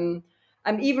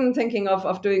I'm even thinking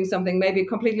of doing something maybe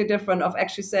completely different, of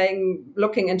actually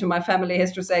looking into my family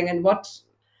history, and what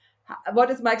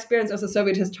is my experience as a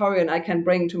Soviet historian I can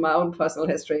bring to my own personal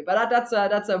history. But that's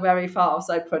a very far off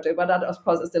side project. But that, of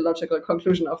course, is the logical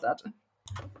conclusion of that.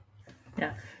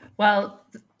 Yeah. Well,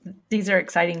 these are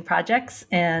exciting projects,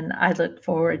 and I look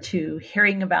forward to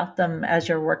hearing about them as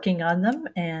you're working on them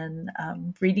and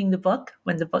reading the book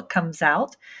when the book comes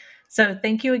out. So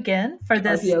thank you again for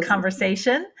this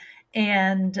conversation.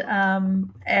 And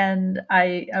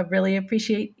I really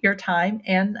appreciate your time,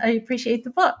 and I appreciate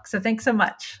the book. So thanks so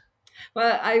much.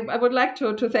 Well, I would like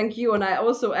to thank you. And I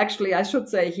also I should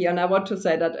say here, and I want to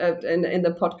say that in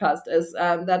the podcast, is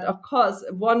that, of course,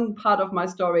 one part of my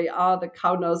story are the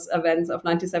Kaunas events of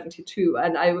 1972.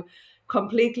 And I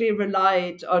completely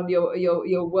relied on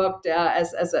your work there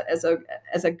as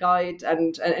a guide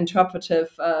and an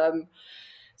interpretive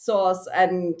source.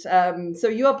 And so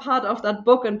you're part of that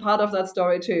book and part of that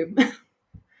story too.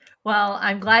 Well,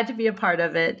 I'm glad to be a part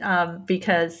of it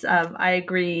because I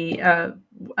agree.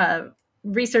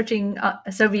 Researching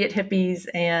Soviet hippies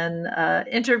and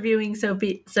interviewing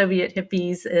Soviet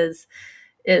hippies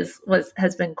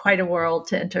has been quite a world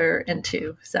to enter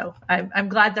into. So I'm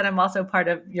glad that I'm also part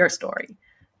of your story.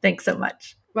 Thanks so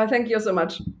much. Well, thank you so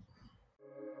much.